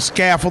 goddamn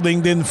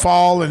scaffolding didn't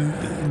fall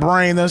and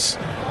brain us.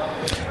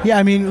 Yeah,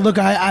 I mean, look,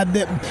 I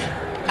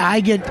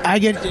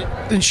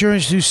get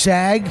insurance through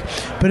SAG,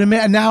 but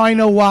now I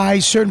know why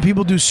certain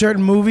people do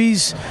certain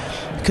movies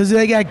because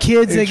they got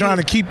kids. They're trying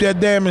to keep that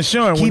damn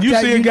insurance. When you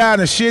that- see a guy in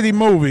a shitty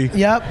movie,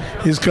 Yep.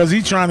 it's because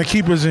he's trying to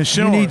keep his You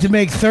insurance. need to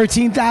make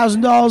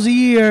 $13,000 a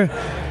year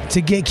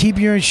to keep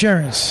your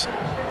insurance.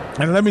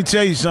 And let me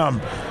tell you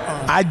something.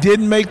 I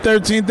didn't make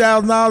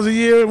 $13,000 a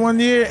year one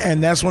year,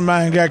 and that's when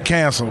mine got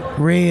canceled.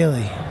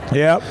 Really?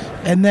 Yep.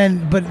 And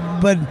then, but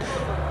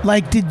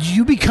like, did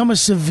you become a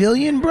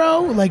civilian,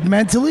 bro? Like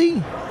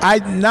mentally? I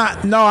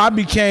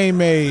became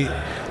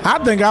I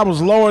think I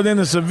was lower than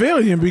a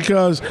civilian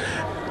because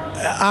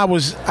I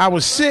was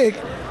sick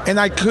and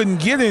I couldn't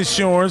get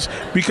insurance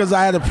because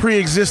I had a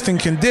pre-existing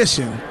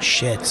condition.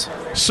 Shit.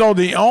 So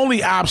the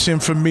only option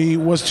for me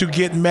was to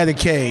get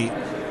Medicaid,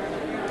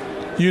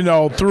 you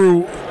know,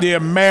 through the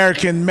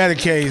American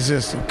Medicaid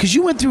system. Because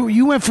you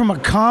went from a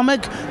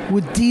comic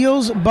with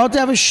deals, about to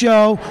have a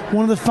show,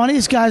 one of the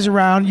funniest guys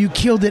around. You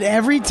killed it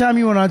every time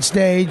you went on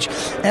stage.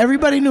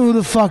 Everybody knew who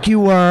the fuck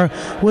you were.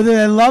 Whether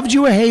they loved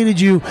you or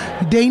hated you,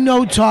 they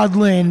know Todd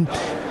Lynn.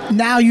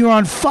 Now you're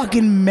on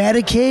fucking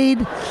Medicaid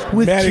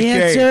with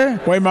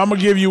cancer. Wait a minute, I'm going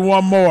to give you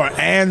one more.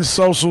 And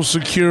Social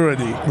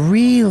Security.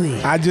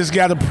 Really? I just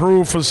got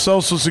approved for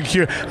Social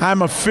Security.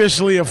 I'm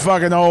officially a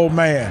fucking old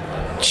man.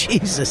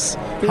 Jesus.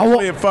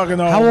 Officially a fucking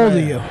old How old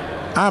man. are you?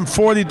 I'm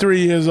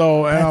 43 years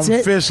old, and That's I'm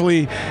it?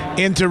 officially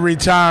into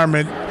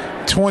retirement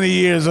 20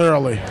 years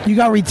early. You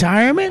got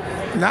retirement?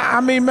 Now, I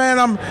mean, man,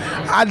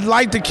 I'd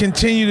like to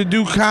continue to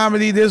do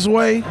comedy this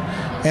way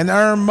and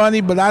earn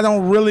money, but I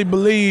don't really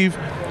believe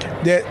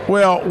that.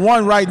 Well,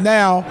 one, right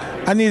now,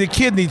 I need a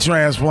kidney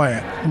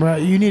transplant.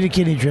 Right, you need a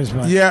kidney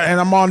transplant. Yeah, and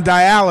I'm on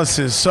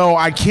dialysis, so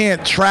I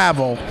can't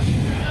travel.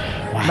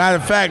 Matter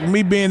of fact,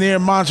 me being here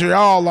in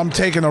Montreal, I'm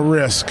taking a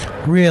risk.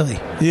 Really?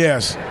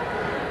 Yes,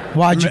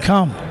 Why'd you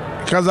come?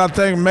 because I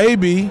think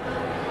maybe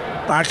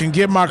I can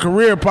get my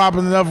career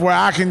popping enough where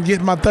I can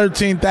get my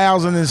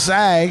 $13,000 in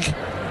SAG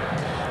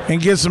and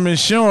get some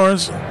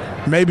insurance,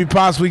 maybe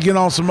possibly get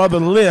on some other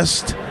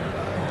list,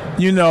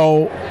 you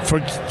know,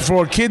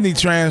 for a kidney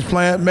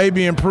transplant,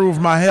 maybe improve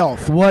my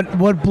health.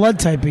 What blood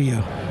type are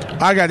you?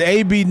 I got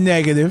AB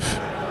negative,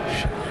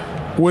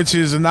 which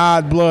is an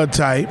odd blood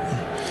type.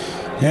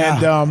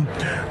 Yeah. And,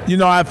 you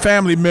know, I have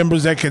family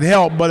members that could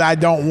help, but I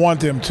don't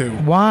want them to.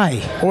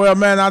 Why? Well,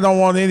 man, I don't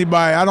want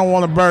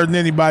to burden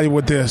anybody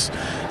with this.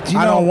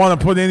 I don't want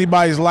to put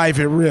anybody's life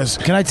at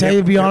risk. Can I tell you,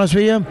 to be honest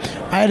with you?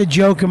 I had a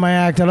joke in my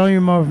act. I don't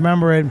even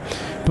remember it.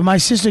 But my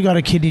sister got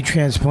a kidney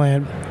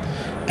transplant.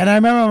 And I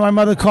remember my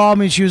mother called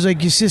me and she was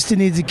like, your sister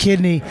needs a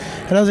kidney.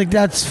 And I was like,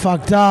 that's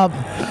fucked up.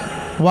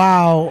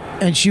 Wow.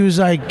 And she was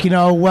like, we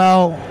got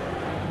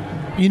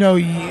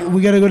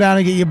to go down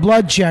and get your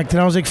blood checked.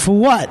 And I was like, for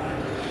what?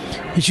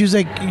 And she was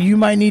like, you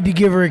might need to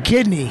give her a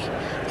kidney.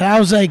 And I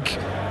was like,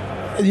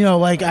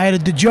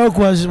 the joke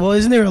was, well,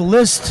 isn't there a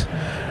list?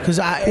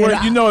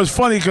 It's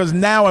funny because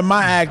now in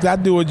my act, I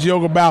do a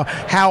joke about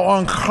how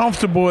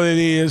uncomfortable it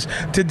is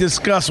to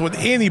discuss with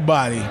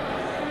anybody,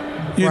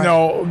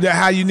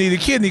 how you need a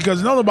kidney,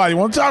 because nobody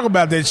want to talk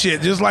about that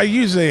shit, just like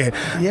you said.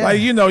 Yeah.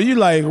 Like, you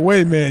like,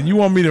 wait a minute, you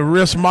want me to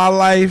risk my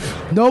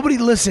life? Nobody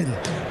listen.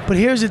 But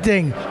here's the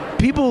thing.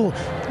 People,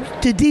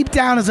 the deep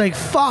down is like,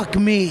 fuck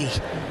me.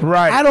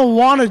 Right. I don't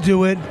want to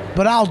do it,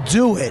 but I'll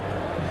do it.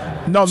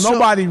 No,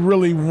 nobody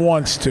really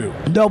wants to.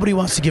 Nobody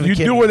wants to give a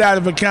kidney. You do it out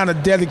of a kind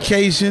of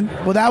dedication.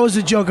 Well, that was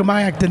the joke of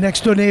my act. The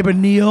next door neighbor,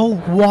 Neil,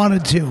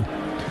 wanted to.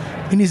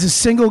 And he's a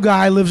single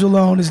guy, lives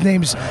alone. His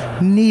name's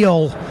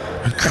Neil.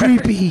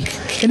 Creepy.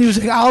 And he was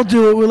like, I'll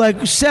do it. We're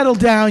like, settle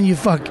down, you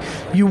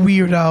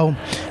weirdo.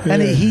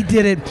 And he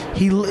did it,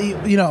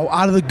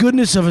 out of the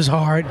goodness of his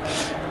heart.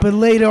 But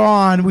later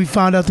on, we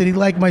found out that he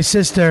liked my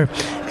sister,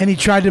 and he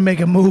tried to make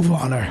a move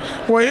on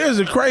her. Well, here's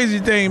the crazy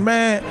thing,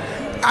 man.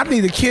 I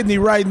need a kidney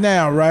right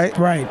now, right?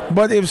 Right.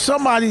 But if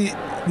somebody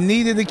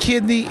needed a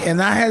kidney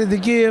and I had it to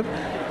give,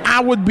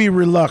 I would be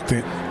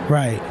reluctant.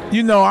 Right.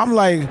 I'm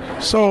like,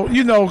 so,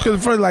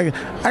 because first, like,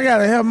 I got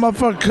to have a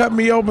motherfucker cut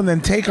me open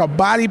and take a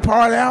body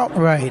part out.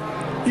 Right.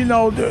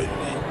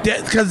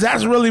 Because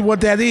that's really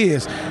what that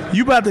is.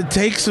 You about to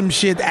take some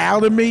shit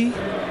out of me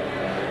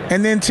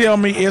and then tell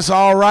me it's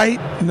all right?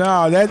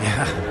 No,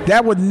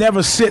 that would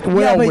never sit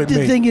well with me.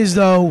 The thing is,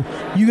 though,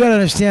 you got to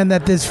understand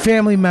that there's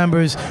family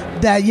members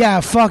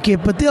that, fuck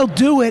it, but they'll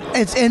do it.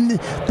 And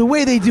the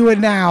way they do it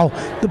now,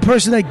 the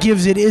person that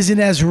gives it isn't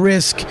as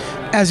risk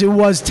as it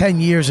was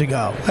 10 years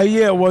ago.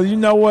 Yeah, well, you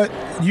know what?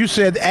 You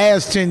said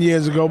as 10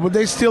 years ago, but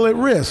they still at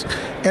risk.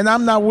 And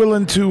I'm not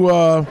willing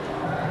to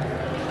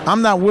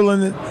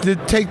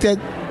take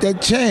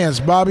that chance,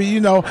 Bobby.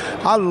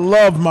 I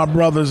love my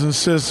brothers and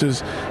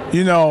sisters. But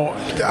you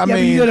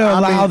got to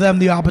allow them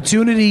the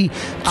opportunity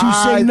to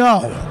say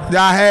no.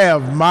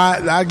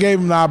 I gave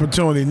them the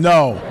opportunity.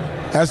 No.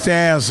 That's the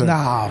answer.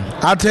 Nah.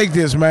 I'll take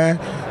this, man.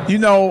 You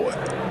know,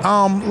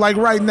 like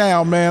right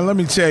now, man, let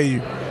me tell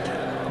you,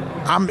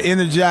 I'm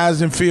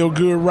energized and feel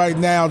good right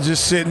now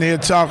just sitting here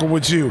talking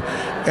with you.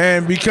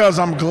 And because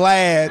I'm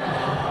glad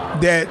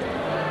that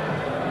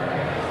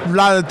a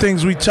lot of the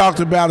things we talked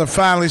about are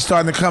finally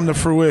starting to come to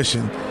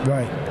fruition.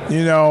 Right.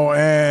 You know,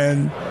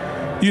 and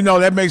you know,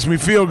 that makes me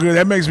feel good.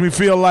 That makes me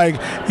feel like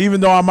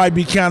even though I might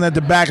be kind of at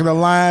the back of the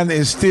line,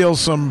 there's still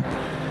some,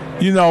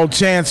 you know,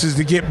 chances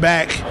to get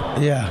back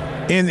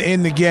Yeah.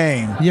 in the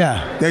game.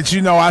 Yeah. That,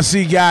 you know, I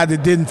see a guy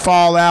that didn't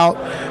fall out,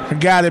 a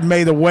guy that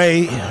made a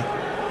way,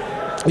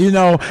 you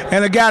know,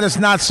 and a guy that's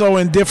not so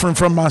indifferent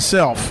from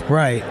myself.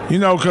 Right. You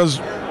know, because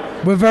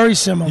We're very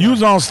similar. you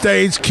was on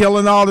stage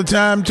killing all the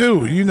time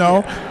too, you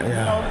know.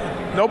 Yeah.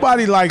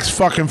 Nobody likes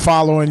fucking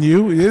following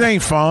you. It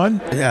ain't fun.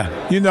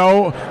 Yeah. You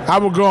know,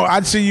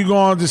 I'd see you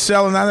going to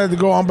sell and I'd have to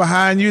go on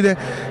behind you.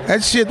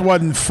 That shit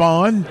wasn't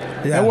fun.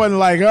 Yeah. It wasn't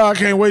like, oh, I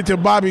can't wait till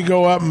Bobby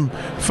go up and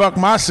fuck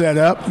my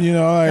setup. You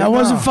know, like, That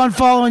wasn't nah. fun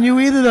following you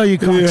either, though, you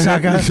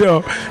cocksucker.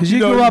 So, Because you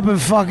you know- go up and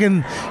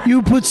fucking,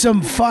 you put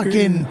some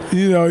fucking,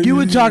 You know, you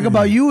would talk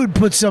about, you would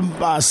put some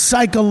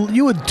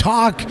you would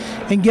talk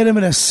and get him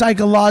in a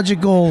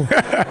psychological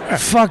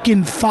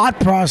fucking thought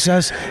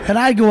process, and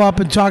I go up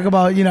and talk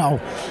about, you know,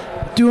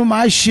 doing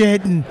my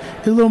shit and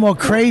a little more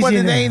crazy. But it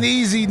than- ain't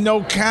easy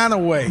no kind of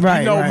way. Right,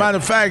 You know, right. matter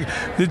of fact,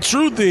 the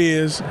truth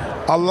is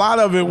a lot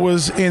of it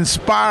was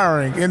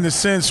inspiring in the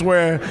sense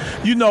where,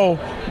 you know,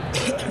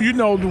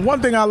 the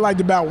one thing I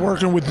liked about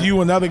working with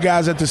you and other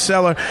guys at the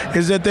Cellar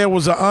is that there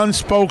was an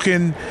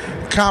unspoken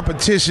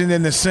competition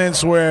in the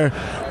sense where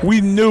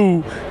we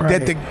knew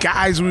that the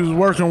guys we was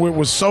working with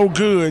was so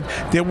good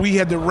that we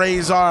had to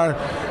raise our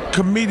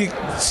comedic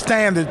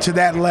standard to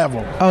that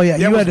level. Oh, yeah,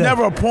 There you was had to-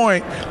 never a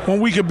point when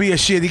we could be a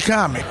shitty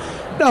comic.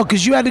 No,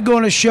 because you had to go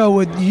on a show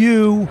with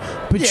you,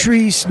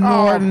 Patrice,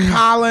 Norton.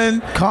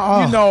 Colin,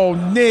 oh. you know,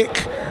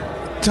 Nick,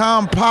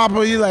 Tom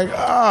Papa. You're like,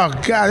 oh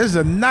God, this is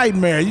a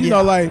nightmare. You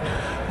know, like,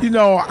 you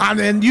know,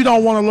 and you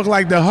don't want to look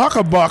like the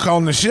huckabuck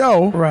on the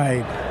show,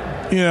 Right.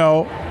 you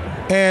know.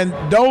 And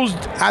those,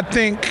 I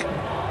think,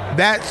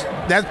 that's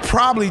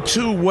probably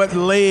too what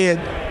led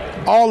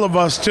all of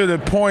us to the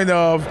point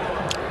of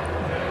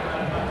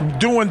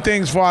doing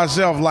things for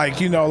ourselves.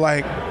 Like, you know,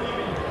 like,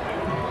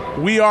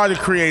 we are the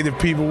creative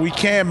people. We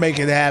can make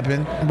it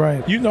happen.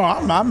 Right. You know,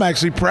 I'm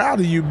actually proud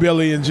of you,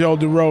 Billy and Joe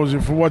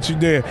DeRosa, for what you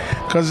did.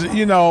 Because,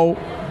 you know,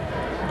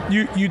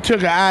 you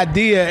took an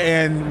idea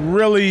and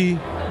really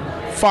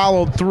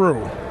followed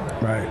through.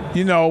 Right.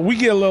 You know, we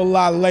get a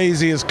lot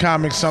lazy as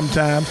comics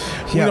sometimes.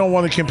 We Yeah. don't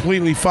want to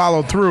completely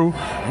follow through,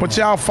 but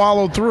y'all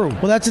follow through.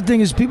 Well, that's the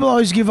thing is people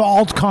always give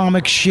alt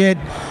comic shit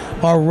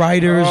or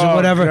writers Oh, or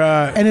whatever.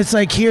 God. And it's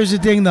like, here's the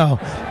thing, though.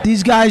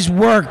 These guys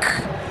work.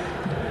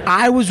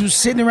 I was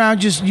sitting around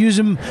just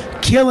using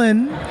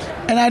killing,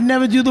 and I'd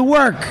never do the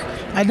work.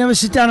 I'd never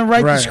sit down and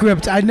write the Right.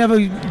 script. I'd never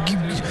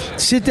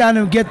sit down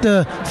and get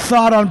the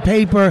thought on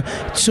paper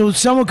so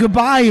someone could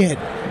buy it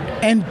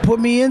and put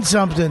me in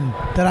something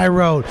that I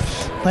wrote.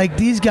 Like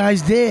these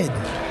guys did.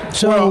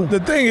 So Well, the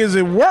thing is,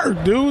 it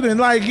worked, dude. And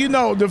like, you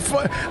know,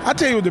 I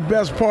tell you what the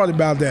best part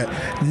about that.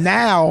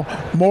 Now,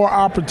 more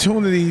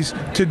opportunities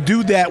to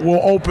do that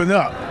will open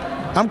up.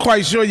 I'm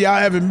quite sure y'all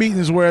having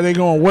meetings where they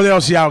going, what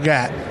else y'all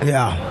got?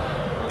 yeah.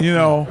 You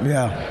know,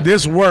 Yeah.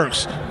 this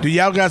works. Do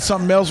y'all got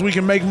something else we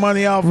can make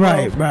money off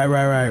Right, of?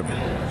 right.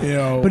 You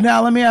know, But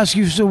now let me ask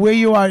you, so where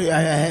you are,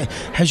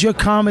 has your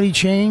comedy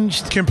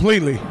changed?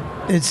 completely.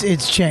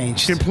 It's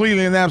changed.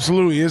 Completely and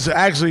absolutely. It's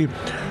actually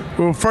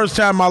the first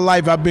time in my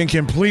life I've been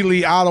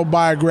completely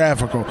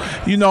autobiographical.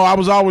 You know, I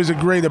was always a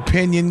great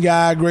opinion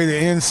guy, great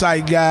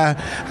insight guy.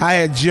 I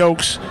had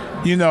jokes.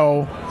 You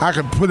know, I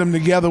could put them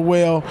together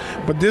well.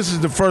 But this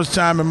is the first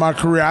time in my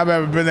career I've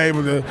ever been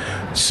able to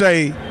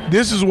say,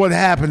 this is what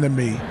happened to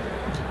me.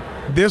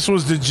 This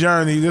was the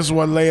journey. This is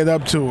what led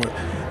up to it.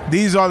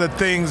 These are the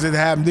things that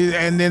happened.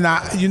 And then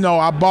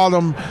I bought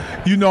them.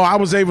 You know, I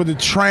was able to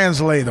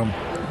translate them.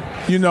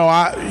 You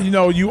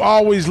know, you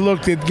always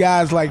looked at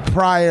guys like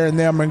Pryor and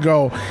them and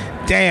go,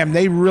 damn,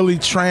 they really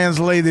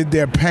translated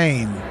their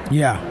pain.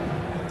 Yeah.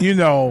 You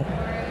know,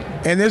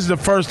 and this is the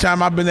first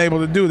time I've been able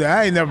to do that.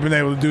 I ain't never been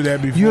able to do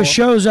that before. Your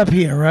show's up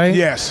here, right?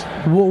 Yes.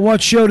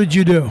 What show did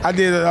you do? I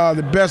did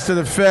the Best of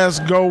the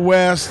Fest, Go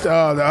West, the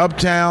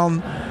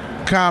Uptown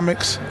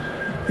Comics,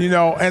 you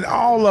know, and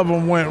all of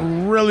them went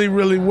really,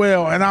 really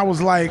well. And I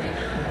was like,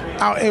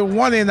 at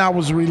one end I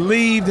was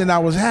relieved and I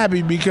was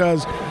happy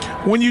because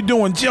when you're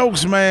doing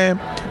jokes, man,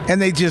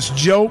 and they just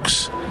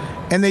jokes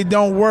and they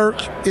don't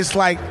work, it's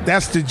like,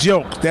 that's the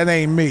joke. That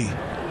ain't me.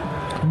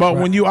 But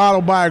when you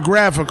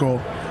autobiographical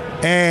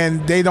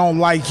and they don't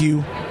like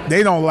you,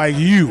 they don't like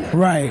you.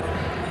 Right.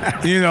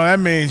 You know, that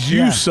means you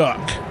Yeah.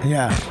 suck.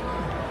 Yeah.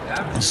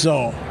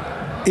 So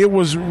it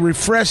was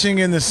refreshing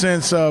in the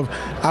sense of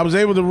I was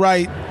able to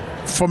write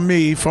for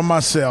me, for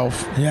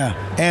myself, Yeah.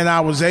 and I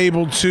was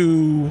able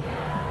to,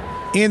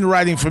 in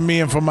writing for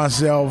me and for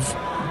myself,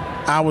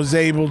 I was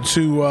able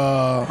to,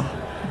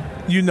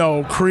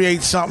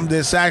 create something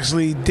that's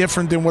actually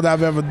different than what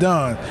I've ever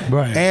done.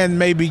 Right. And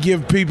maybe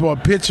give people a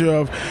picture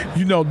of,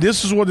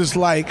 this is what it's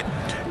like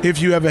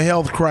if you have a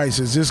health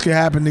crisis. This could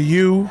happen to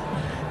you.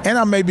 And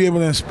I may be able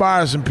to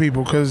inspire some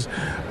people because,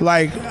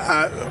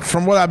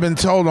 from what I've been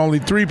told,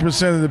 only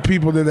 3% of the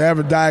people that are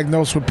ever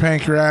diagnosed with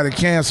pancreatic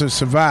cancer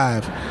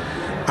survive.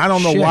 I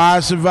don't know Shit. why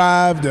I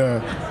survived.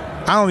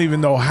 I don't even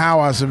know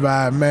how I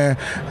survived, man.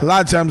 A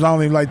lot of times I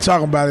don't even like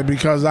talking about it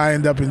because I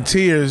end up in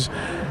tears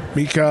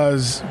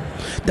because,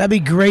 That'd be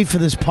great for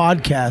this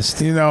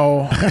podcast.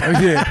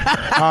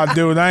 yeah. Oh,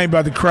 dude, I ain't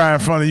about to cry in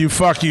front of you.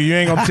 Fuck you. You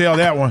ain't going to tell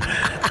that one.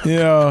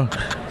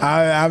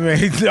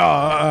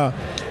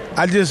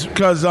 I just,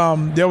 because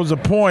there was a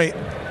point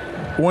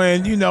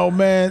when,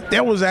 man,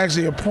 there was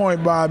actually a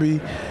point, Bobby,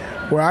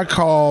 where I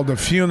called the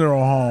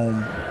funeral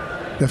home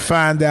to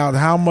find out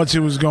how much it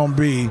was going to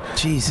be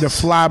Jesus. to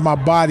fly my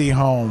body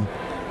home.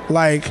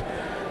 Like,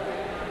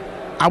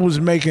 I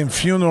was making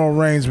funeral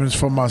arrangements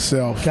for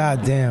myself.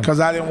 God damn. Because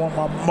I didn't want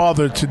my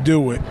mother to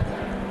do it.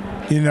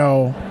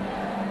 I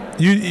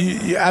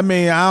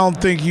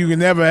don't think you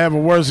can ever have a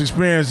worse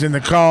experience than to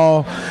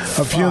call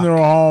a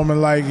funeral home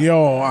and like,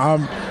 yo,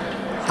 I'm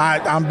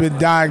been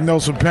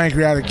diagnosed with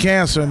pancreatic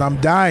cancer and I'm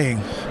dying.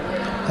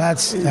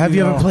 Have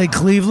you ever played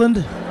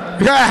Cleveland?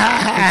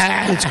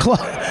 It's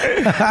close.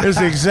 It's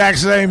the exact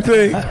same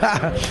thing.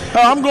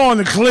 I'm going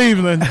to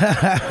Cleveland.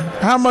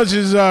 How much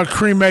is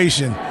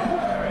cremation?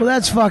 Well,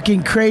 that's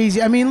fucking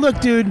crazy. I mean, look,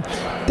 dude,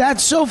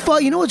 that's so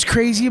fun. You know what's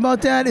crazy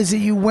about that is that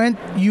you went.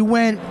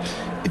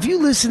 If you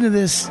listen to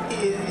this,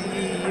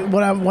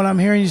 what I'm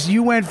hearing is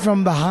you went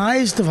from the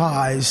highest of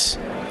highs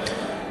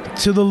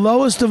to the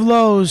lowest of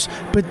lows,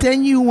 but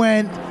then you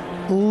went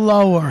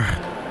lower.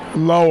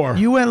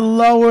 You went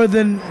lower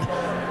than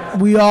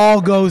we all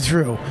go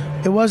through.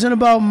 It wasn't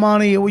about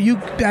money.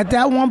 At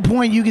that one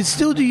point, you could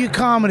still do your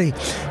comedy.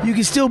 You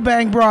could still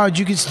bang broads.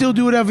 You could still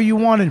do whatever you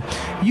wanted.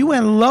 You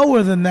went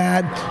lower than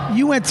that.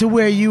 You went to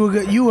where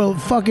you were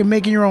fucking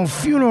making your own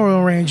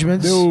funeral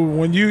arrangements. Dude,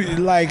 when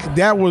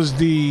that was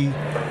the,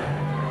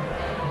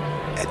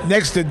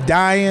 next to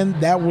dying,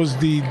 that was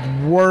the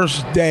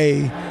worst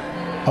day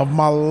of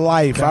my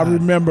life. God. I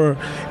remember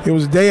it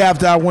was the day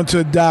after I went to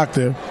the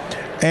doctor,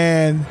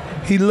 and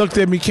he looked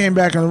at me, came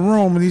back in the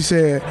room, and he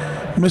said,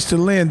 Mr.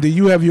 Lynn, do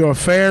you have your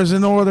affairs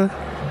in order?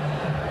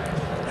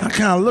 I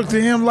kind of looked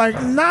at him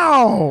like,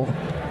 no.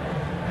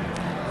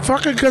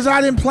 Fucker, because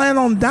I didn't plan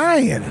on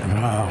dying.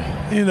 Wow.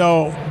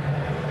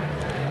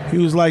 He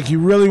was like, you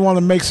really want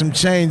to make some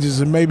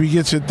changes and maybe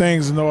get your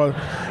things in order.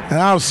 And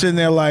I was sitting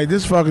there like,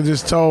 this fucker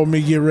just told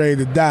me get ready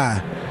to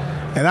die.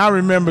 And I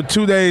remember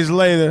 2 days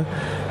later.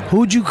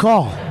 Who'd you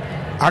call?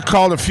 I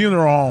called a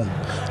funeral home.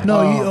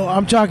 No,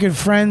 I'm talking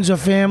friends or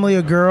family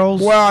or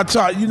girls. Well,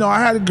 I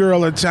had a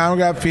girl at the time. I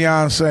got a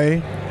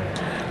fiance.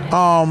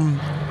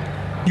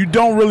 You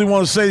don't really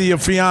want to say to your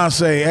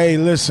fiance, hey,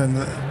 listen,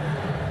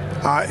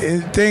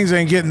 things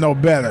ain't getting no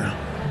better.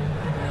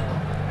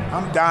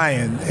 I'm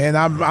dying, and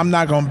I'm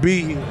not going to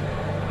be here.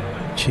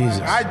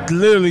 Jesus. I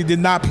literally did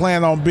not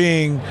plan on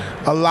being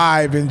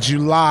alive in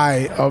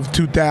July of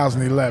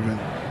 2011.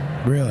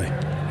 Really?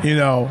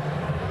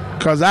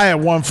 Because I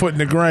had one foot in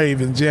the grave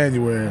in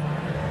January.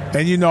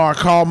 And, I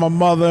called my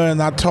mother,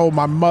 and I told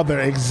my mother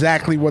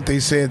exactly what they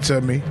said to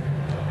me.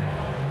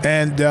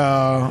 And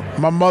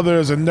my mother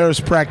is a nurse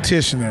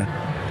practitioner.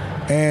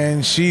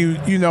 And she,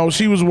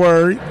 she was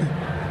worried.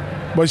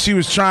 But she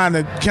was trying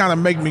to kind of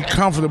make me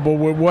comfortable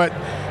with what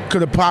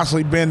could have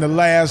possibly been the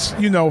last,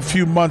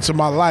 few months of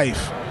my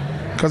life.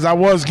 Because I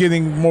was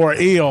getting more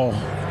ill,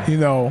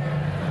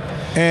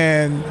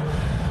 And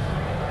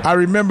I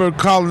remember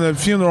calling the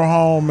funeral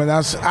home, and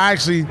they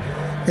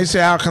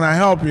said, how can I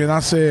help you? And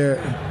I said,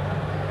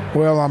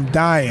 well, I'm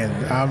dying.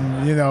 I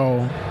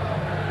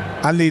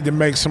need to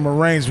make some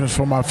arrangements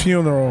for my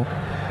funeral.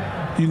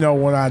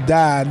 When I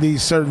die, I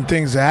need certain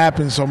things to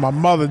happen so my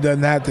mother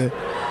doesn't have to.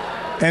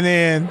 And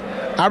then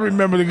I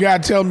remember the guy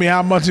telling me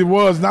how much it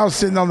was, and I was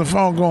sitting on the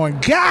phone going,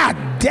 God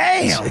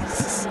damn.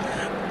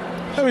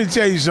 Let me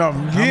tell you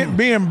something.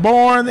 Being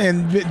born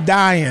and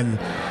dying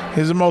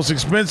is the most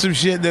expensive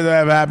shit that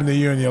ever happened to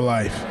you in your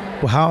life.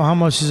 Well, how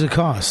much does it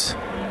cost?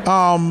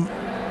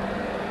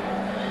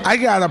 I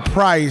got a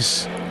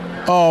price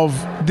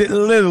of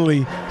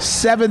literally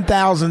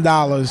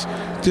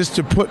 $7,000 just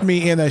to put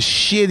me in a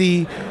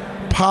shitty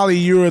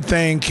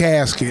polyurethane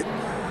casket.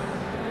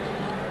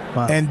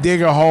 Wow. And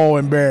dig a hole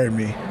and bury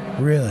me.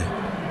 Really?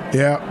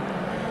 Yeah.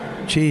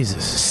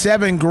 Jesus.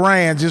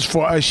 $7,000 just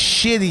for a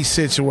shitty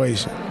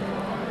situation.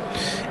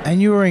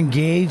 And you were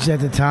engaged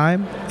at the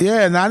time?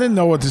 Yeah, and I didn't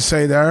know what to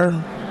say to her.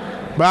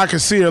 But I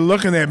could see her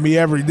looking at me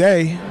every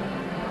day.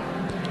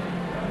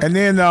 And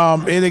then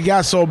it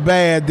got so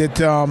bad that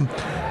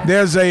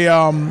there's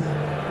I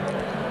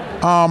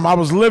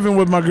was living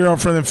with my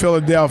girlfriend in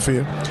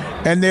Philadelphia,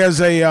 and there's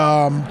a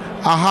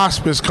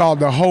hospice called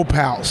the Hope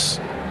House,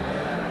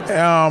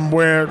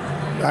 where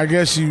I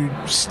guess you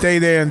stay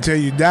there until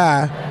you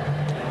die.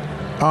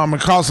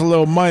 It costs a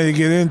little money to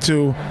get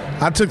into.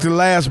 I took the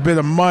last bit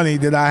of money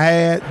that I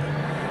had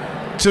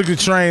took the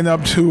train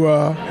up to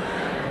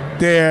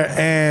there,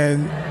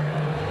 and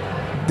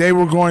they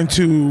were going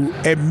to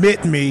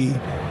admit me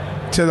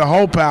to the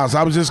Hope House.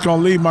 I was just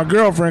going to leave my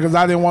girlfriend because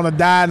I didn't want to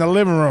die in the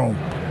living room.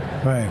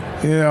 Right.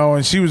 You know,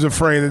 and she was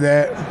afraid of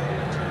that.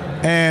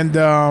 And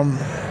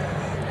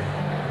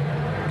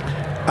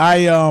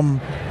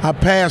I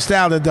passed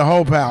out at the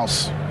Hope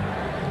House,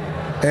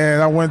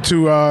 and I went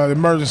to the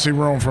emergency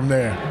room from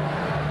there.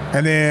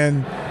 And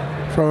then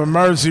from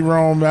emergency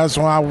room, that's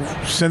when I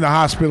was in the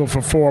hospital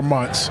for 4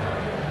 months.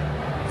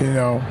 You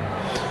know,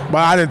 but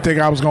I didn't think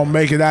I was going to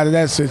make it out of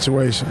that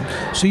situation.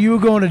 So you were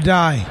going to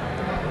die,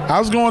 I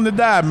was going to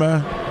die,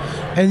 man.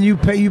 and you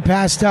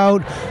passed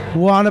out,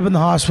 wound up in the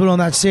hospital,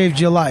 and that saved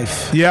your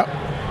life. Yep.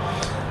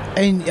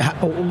 And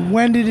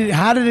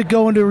how did it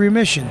go into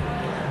remission?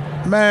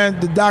 Man,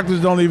 the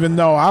doctors don't even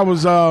know. I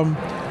was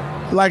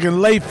like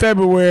in late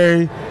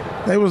February,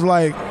 they was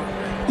like,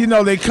 you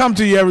know, they come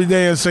to you every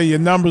day and say your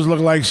numbers look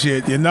like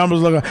shit. Your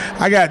numbers look.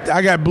 I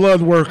got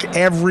blood work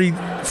every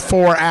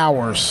 4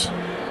 hours.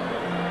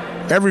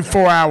 Every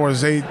 4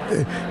 hours they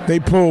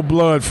pull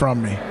blood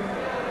from me.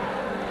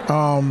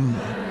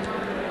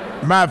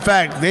 Matter of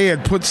fact, they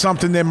had put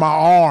something in my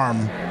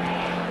arm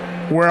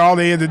where all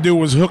they had to do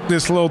was hook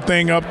this little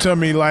thing up to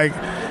me, like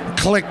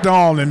clicked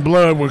on, and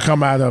blood would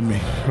come out of me.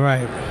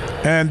 Right.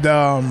 And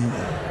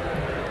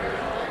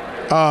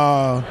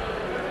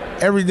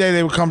every day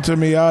they would come to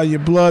me, your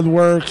blood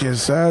work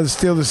is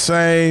still the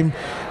same.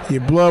 Your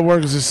blood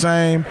work is the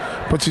same,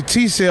 but your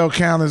T-cell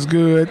count is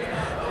good.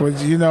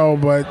 But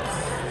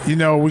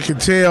we could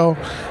tell.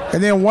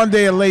 And then one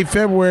day in late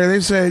February,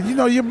 they said,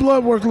 your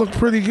blood work looked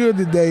pretty good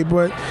today,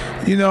 but,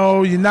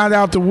 you're not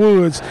out the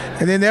woods.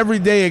 And then every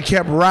day it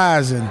kept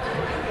rising.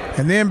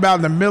 And then about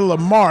in the middle of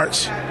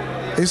March,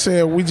 they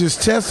said, we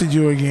just tested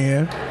you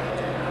again,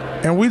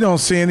 and we don't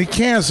see any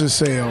cancer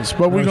cells,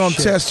 but we're going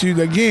to test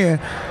you again.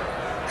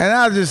 And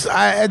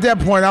at that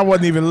point, I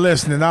wasn't even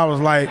listening. I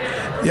was like,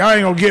 y'all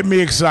ain't going to get me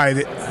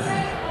excited.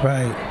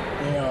 Right.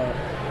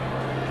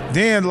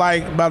 Then,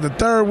 like, about the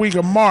third week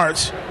of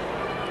March,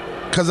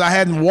 because I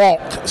hadn't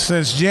walked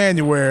since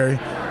January,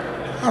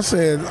 I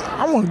said,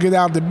 I want to get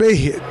out the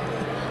bed.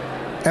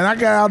 And I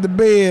got out the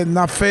bed, and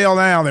I fell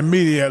down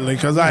immediately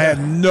because I had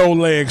no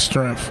leg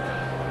strength.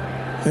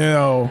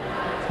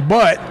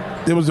 But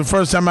it was the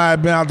first time I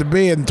had been out the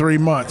bed in 3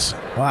 months.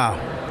 Wow.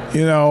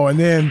 And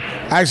then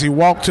I actually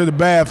walked to the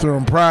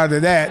bathroom. Prior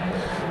to that,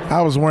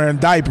 I was wearing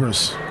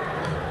diapers.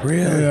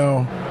 Really?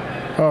 Oh,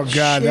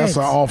 God, that's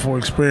an awful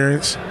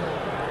experience.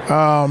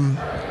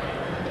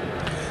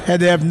 Had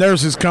to have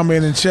nurses come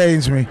in and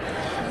change me.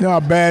 You know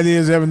how bad it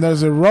is having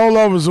nurses roll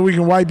over so we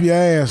can wipe your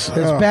ass.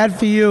 It's bad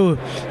for you.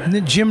 And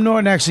then Jim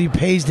Norton actually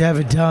pays to have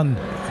it done.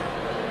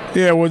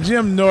 Yeah, well,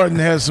 Jim Norton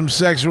has some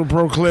sexual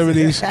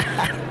proclivities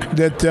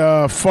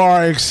that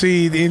far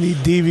exceed any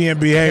deviant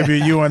behavior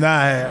you and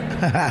I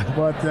have.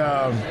 But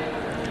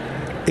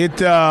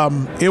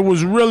it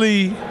was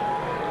really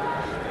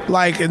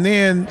like, and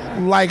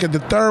then like at the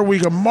third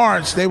week of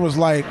March, they was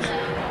like,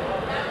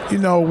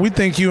 we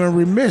think you in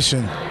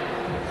remission.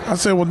 I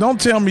said, well, don't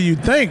tell me you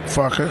think,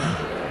 fucker.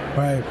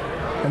 Right.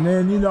 And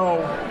then,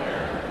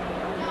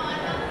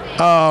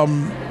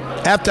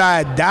 after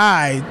I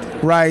died,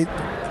 right,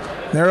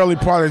 in the early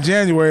part of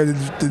January,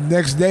 the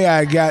next day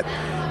I got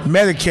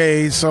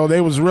Medicaid, so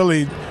they was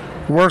really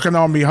working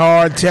on me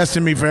hard,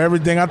 testing me for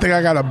everything. I think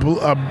I got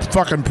a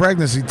fucking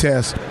pregnancy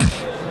test.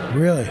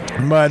 Really?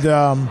 But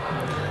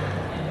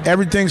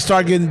everything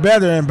started getting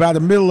better, and by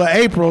the middle of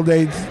April,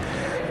 they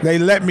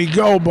let me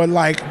go. But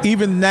like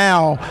even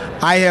now,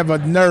 I have a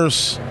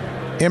nurse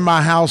in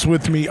my house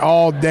with me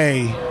all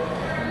day,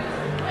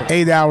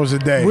 8 hours a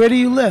day. Where do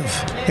you live?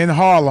 In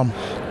Harlem.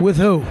 With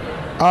who?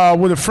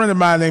 With a friend of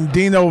mine named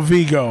Dino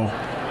Vigo.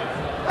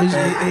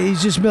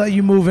 He's just let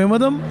you move in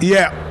with him?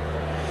 Yeah.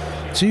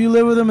 So you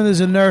live with him and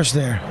there's a nurse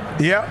there?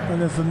 Yep, and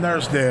there's a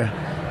nurse there.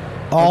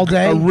 All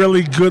day? A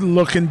really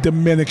good-looking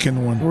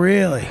Dominican one.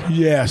 Really?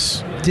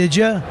 Yes. Did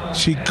you?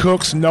 She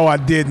cooks? No, I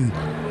didn't.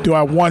 Do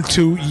I want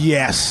to?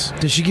 Yes.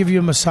 Did she give you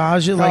a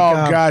massage?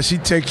 God, she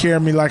take care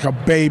of me like a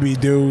baby,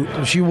 dude.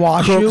 Does she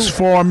wash Cooks you?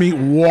 for me,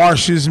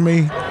 washes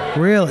me.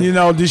 Really?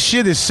 This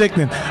shit is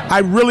sickening. I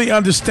really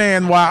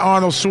understand why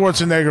Arnold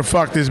Schwarzenegger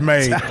fucked his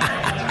maid.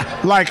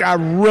 Like, I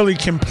really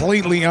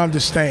completely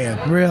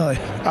understand. Really?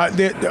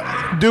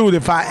 Dude,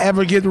 if I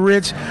ever get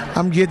rich,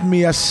 I'm getting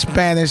me a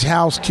Spanish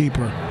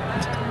housekeeper.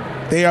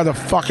 They are the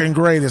fucking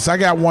greatest. I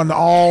got one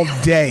all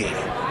day.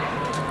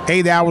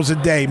 8 hours a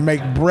day,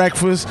 make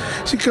breakfast.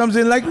 She comes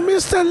in like,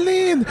 Mr.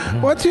 Lin,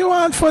 what do you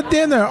want for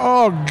dinner?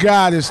 Oh,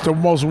 God, it's the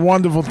most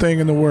wonderful thing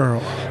in the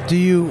world.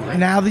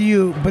 Now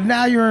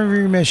you're in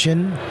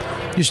remission,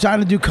 you're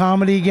starting to do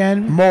comedy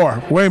again?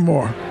 More, way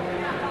more.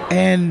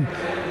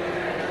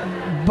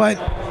 But,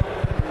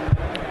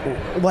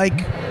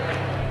 like,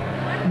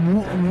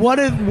 what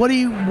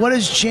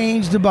has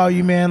changed about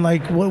you, man?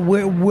 Like,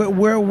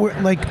 where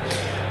like,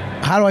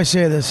 how do I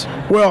say this?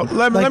 Well,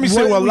 let me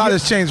say a lot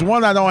has changed.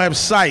 One, I don't have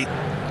sight,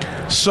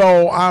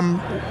 so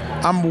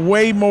I'm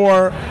way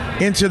more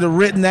into the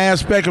written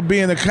aspect of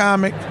being a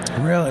comic.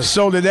 Really?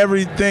 so that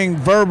everything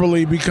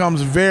verbally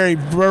becomes very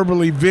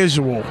verbally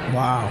visual.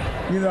 Wow.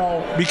 You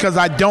know, because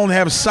I don't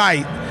have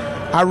sight.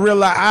 I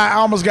realize I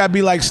almost got to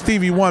be like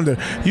Stevie Wonder.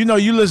 You know,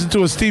 you listen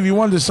to a Stevie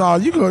Wonder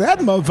song, you go, that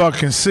motherfucker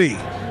can see.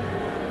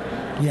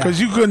 Yeah. Because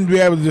you couldn't be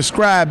able to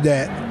describe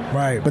that.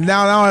 Right. But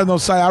now I don't have no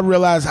sight. I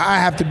realize I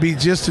have to be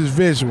just as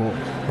visual.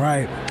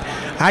 Right.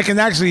 I can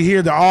actually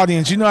hear the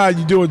audience. You know how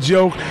you do a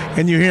joke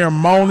and you hear them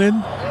moaning?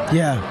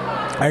 Yeah.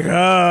 Like,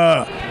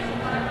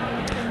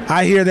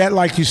 I hear that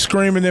like you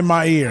screaming in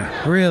my ear.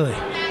 Really?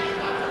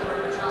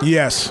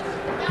 Yes,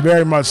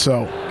 very much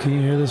so. Can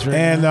you hear this right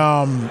And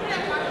now?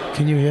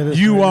 Can you hear this?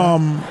 you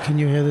right now? Can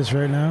you hear this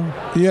right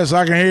now? yes,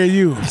 I can hear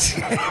you.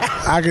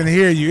 I can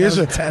hear you. That was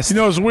a test. You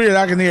know, it's weird.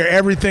 I can hear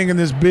everything in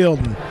this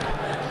building.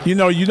 You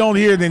know, you don't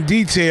hear it in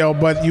detail,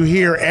 but you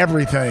hear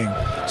everything.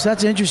 So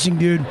that's interesting,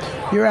 dude.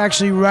 You're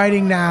actually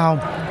writing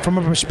now from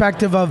a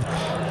perspective of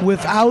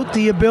without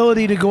the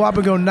ability to go up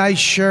and go, nice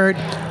shirt,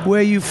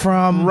 where you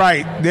from?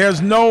 Right.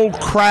 There's no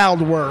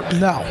crowd work.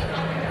 No.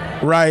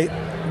 Right.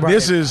 Right.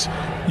 This is,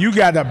 you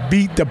got to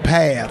beat the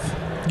path.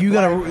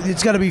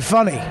 It's gotta be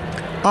funny.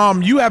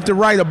 You have to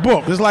write a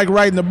book. It's like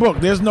writing a book.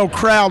 There's no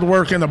crowd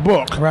work in a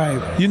book.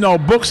 Right. You know,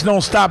 books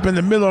don't stop in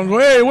the middle and go,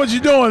 hey, what you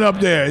doing up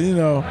there? You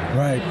know.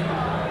 Right.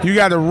 You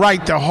got to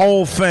write the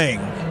whole thing.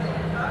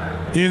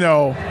 You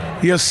know,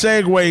 your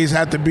segues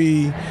have to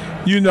be,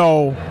 you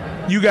know,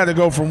 you got to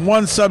go from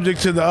one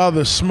subject to the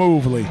other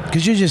smoothly.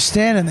 Because you're just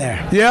standing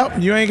there.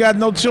 Yep, you ain't got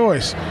no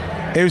choice.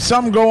 If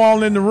something go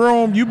on in the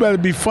room, you better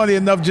be funny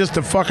enough just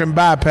to fucking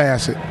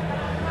bypass it.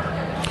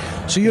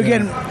 So you're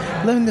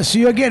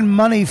getting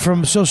money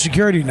from Social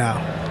Security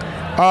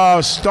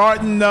now.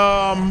 Starting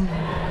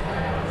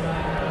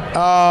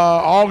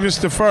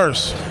August the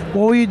 1st.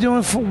 What were you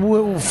doing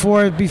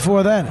for it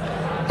before then?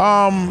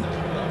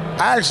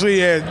 I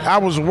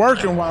was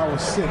working while I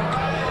was sick.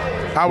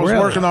 I was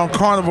Really? working on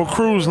Carnival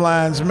Cruise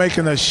Lines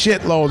making a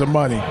shitload of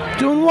money.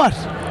 Doing what?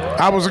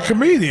 I was a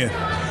comedian.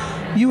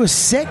 You were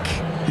sick?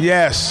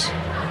 Yes.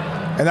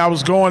 And I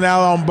was going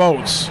out on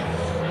boats.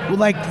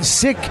 Like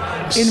sick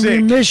in Sick.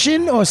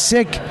 remission or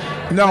sick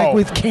No. like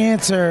with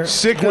cancer?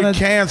 Sick with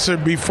cancer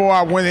before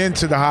I went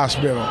into the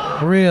hospital.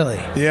 Really?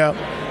 Yep.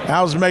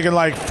 I was making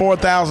like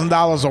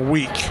 $4,000 a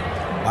week.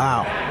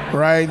 Wow.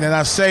 Right? And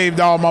I saved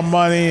all my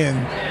money.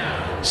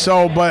 And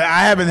so, but I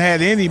haven't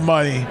had any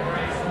money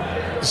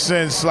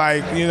since,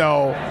 like, you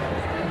know,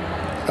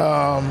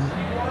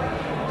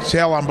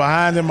 hell, I'm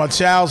behind in my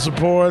child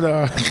support.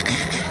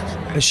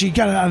 She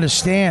gotta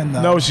understand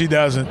though. No, she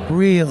doesn't.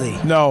 Really?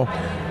 No.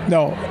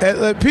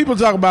 People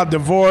talk about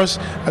divorce.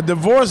 A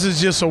divorce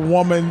is just a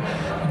woman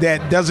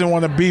that doesn't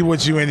want to be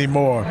with you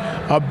anymore.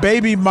 A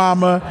baby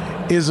mama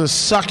is a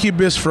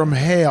succubus from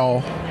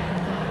hell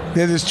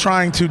that is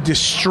trying to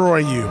destroy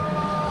you.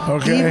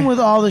 Okay? Even with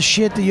all the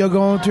shit that you're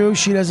going through,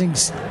 she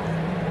doesn't.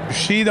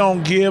 She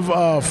don't give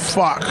a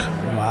fuck.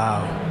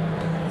 Wow.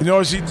 You know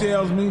what she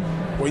tells me?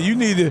 Well, you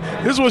need to.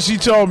 This is what she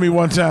told me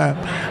one time.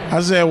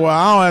 I said, well,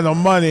 I don't have no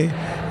money,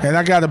 and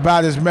I got to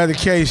buy this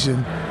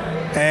medication.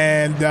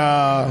 And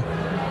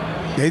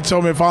they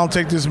told me if I don't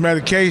take this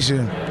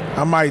medication,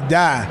 I might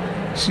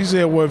die. She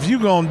said, well, if you're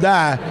going to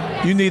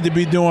die, you need to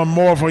be doing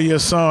more for your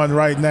son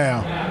right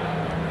now.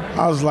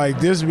 I was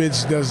like, this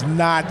bitch does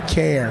not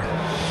care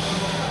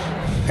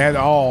at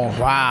all.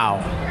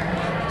 Wow.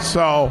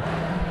 So,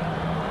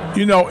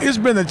 you know, it's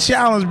been a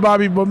challenge,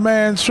 Bobby, but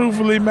man,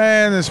 truthfully,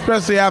 man,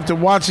 especially after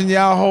watching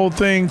y'all whole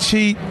thing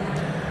cheat,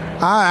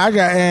 I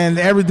got, and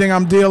everything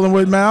I'm dealing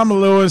with, man, I'm a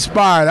little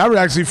inspired. I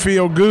actually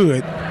feel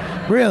good.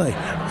 Really?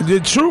 The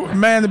truth,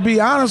 man, to be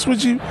honest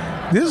with you,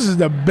 this is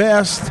the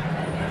best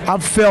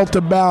I've felt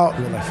about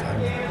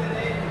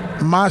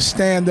my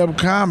stand-up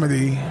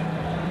comedy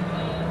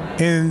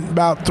in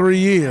about 3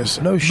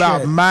 years. No shit.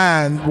 About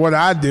mine, what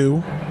I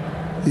do.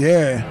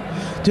 Yeah.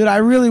 Dude, I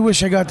really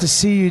wish I got to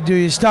see you do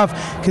your stuff.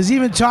 Because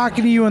even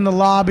talking to you in the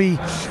lobby,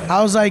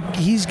 I was like,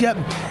 he's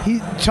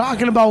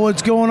talking about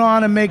what's going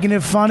on and making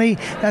it funny.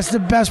 That's the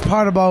best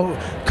part about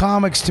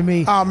comics to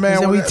me. Oh, man, is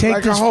that well, we take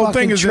like this the whole fucking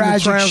thing is in the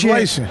tragic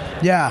translation.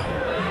 shit.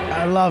 Yeah,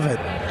 I love it.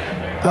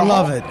 I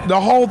love it. The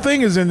whole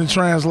thing is in the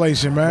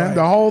translation, man. Right.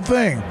 The whole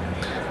thing.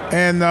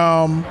 And,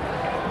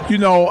 you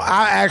know,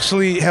 I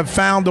actually have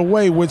found a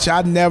way which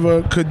I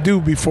never could do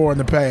before in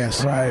the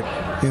past. Right.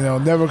 You know,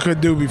 never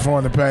could do before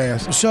in the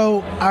past.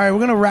 So, all right, we're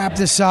gonna wrap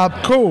this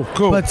up. Cool.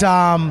 But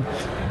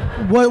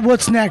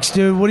what's next,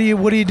 dude? What are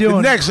you doing?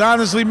 The next,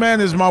 honestly,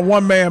 man, is my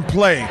one-man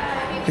play.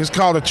 It's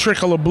called A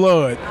Trickle of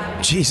Blood.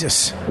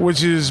 Jesus.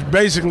 Which is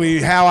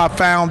basically how I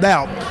found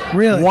out.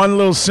 Really? One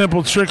little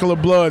simple trickle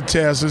of blood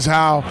test is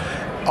how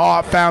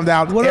I found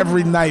out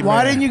every night.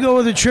 Why didn't you go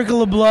with a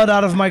trickle of blood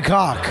out of my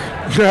cock?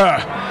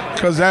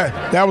 Because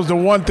that was the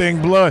one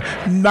thing, blood.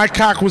 My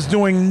cock was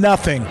doing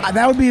nothing.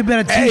 That would be a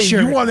better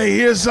T-shirt. Hey, you want to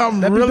hear something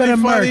That'd really be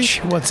better funny?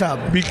 merch. What's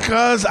up?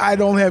 Because I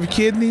don't have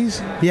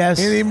kidneys Yes.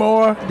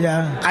 anymore,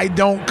 Yeah. I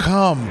don't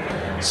come.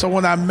 So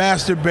when I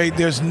masturbate,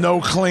 there's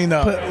no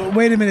cleanup. But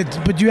wait a minute.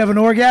 But do you have an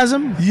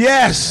orgasm?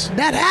 Yes.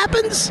 That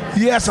happens?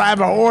 Yes, I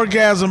have an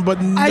orgasm,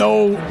 but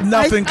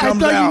nothing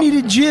comes I thought out. you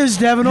needed jizz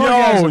to have an Yo,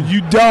 orgasm.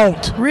 you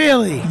don't.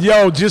 Really?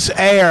 Yo, just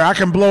air. I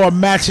can blow a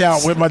match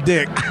out with my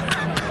dick.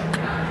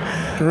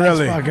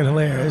 Really. That's fucking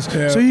hilarious.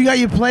 Yeah. So you got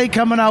your play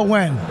coming out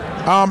when?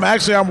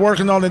 Actually, I'm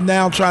working on it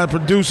now, trying to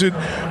produce it.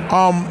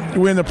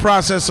 We're in the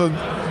process of.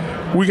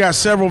 We got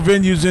several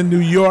venues in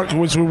New York,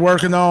 which we're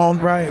working on.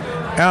 Right.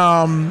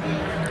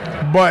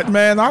 But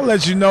man, I'll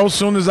let you know as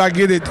soon as I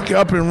get it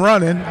up and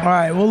running. All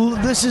right. Well,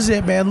 this is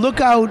it, man. Look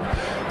out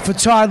for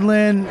Todd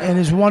Lynn and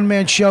his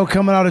one-man show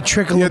coming out of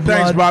Trickle Yeah, of Blood.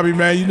 thanks, Bobby,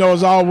 man. You know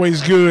it's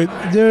always good,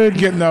 Dude.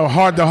 getting a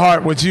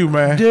heart-to-heart with you,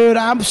 man. Dude,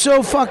 I'm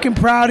so fucking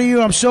proud of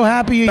you. I'm so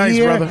happy you're Thanks,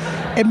 here. brother.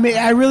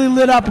 I really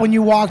lit up when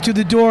you walked through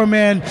the door,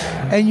 man.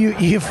 And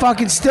you're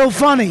fucking still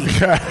funny.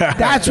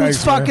 That's what's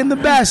Thanks, man. fucking the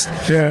best.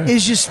 Yeah.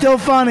 Is you're still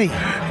funny.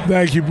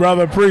 Thank you,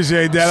 brother.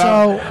 Appreciate that.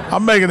 So-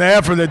 I'm making an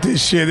effort at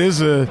this shit.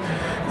 It's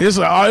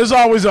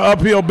always an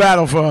uphill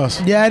battle for us.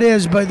 Yeah, it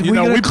is. But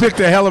We picked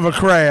a hell of a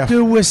craft.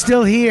 Dude, we're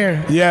still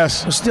here.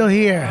 Yes. We're still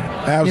here.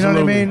 Absolutely. You know what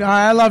I mean? All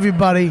right, I love you,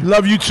 buddy.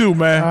 Love you too,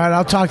 man. All right,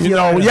 I'll talk to you You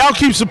know, later. y'all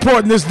keep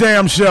supporting this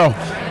damn show.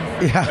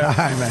 Yeah, all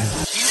right, man.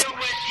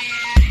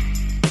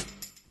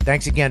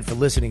 Thanks again for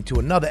listening to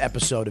another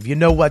episode of You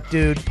Know What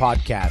Dude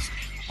podcast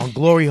on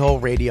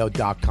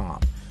gloryholeradio.com.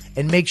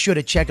 And make sure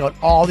to check out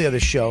all the other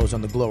shows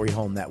on the Glory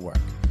Hole Network.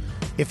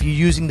 If you're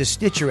using the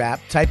Stitcher app,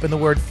 type in the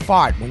word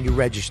fart when you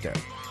register.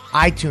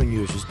 iTunes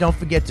users, don't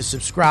forget to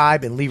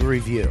subscribe and leave a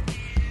review.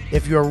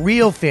 If you're a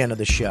real fan of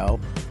the show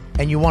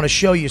and you want to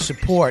show your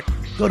support,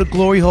 go to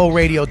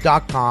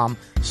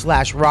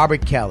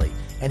gloryholeradio.com/Robert Kelly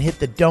and hit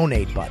the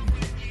donate button.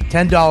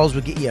 $10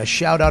 will get you a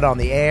shout out on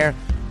the air.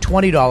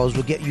 $20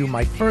 will get you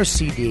my first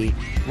CD,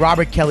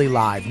 Robert Kelly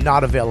Live,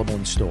 not available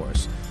in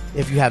stores.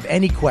 If you have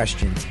any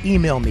questions,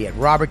 email me at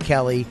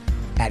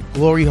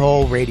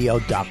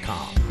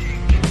robertkelly@gloryholeradio.com.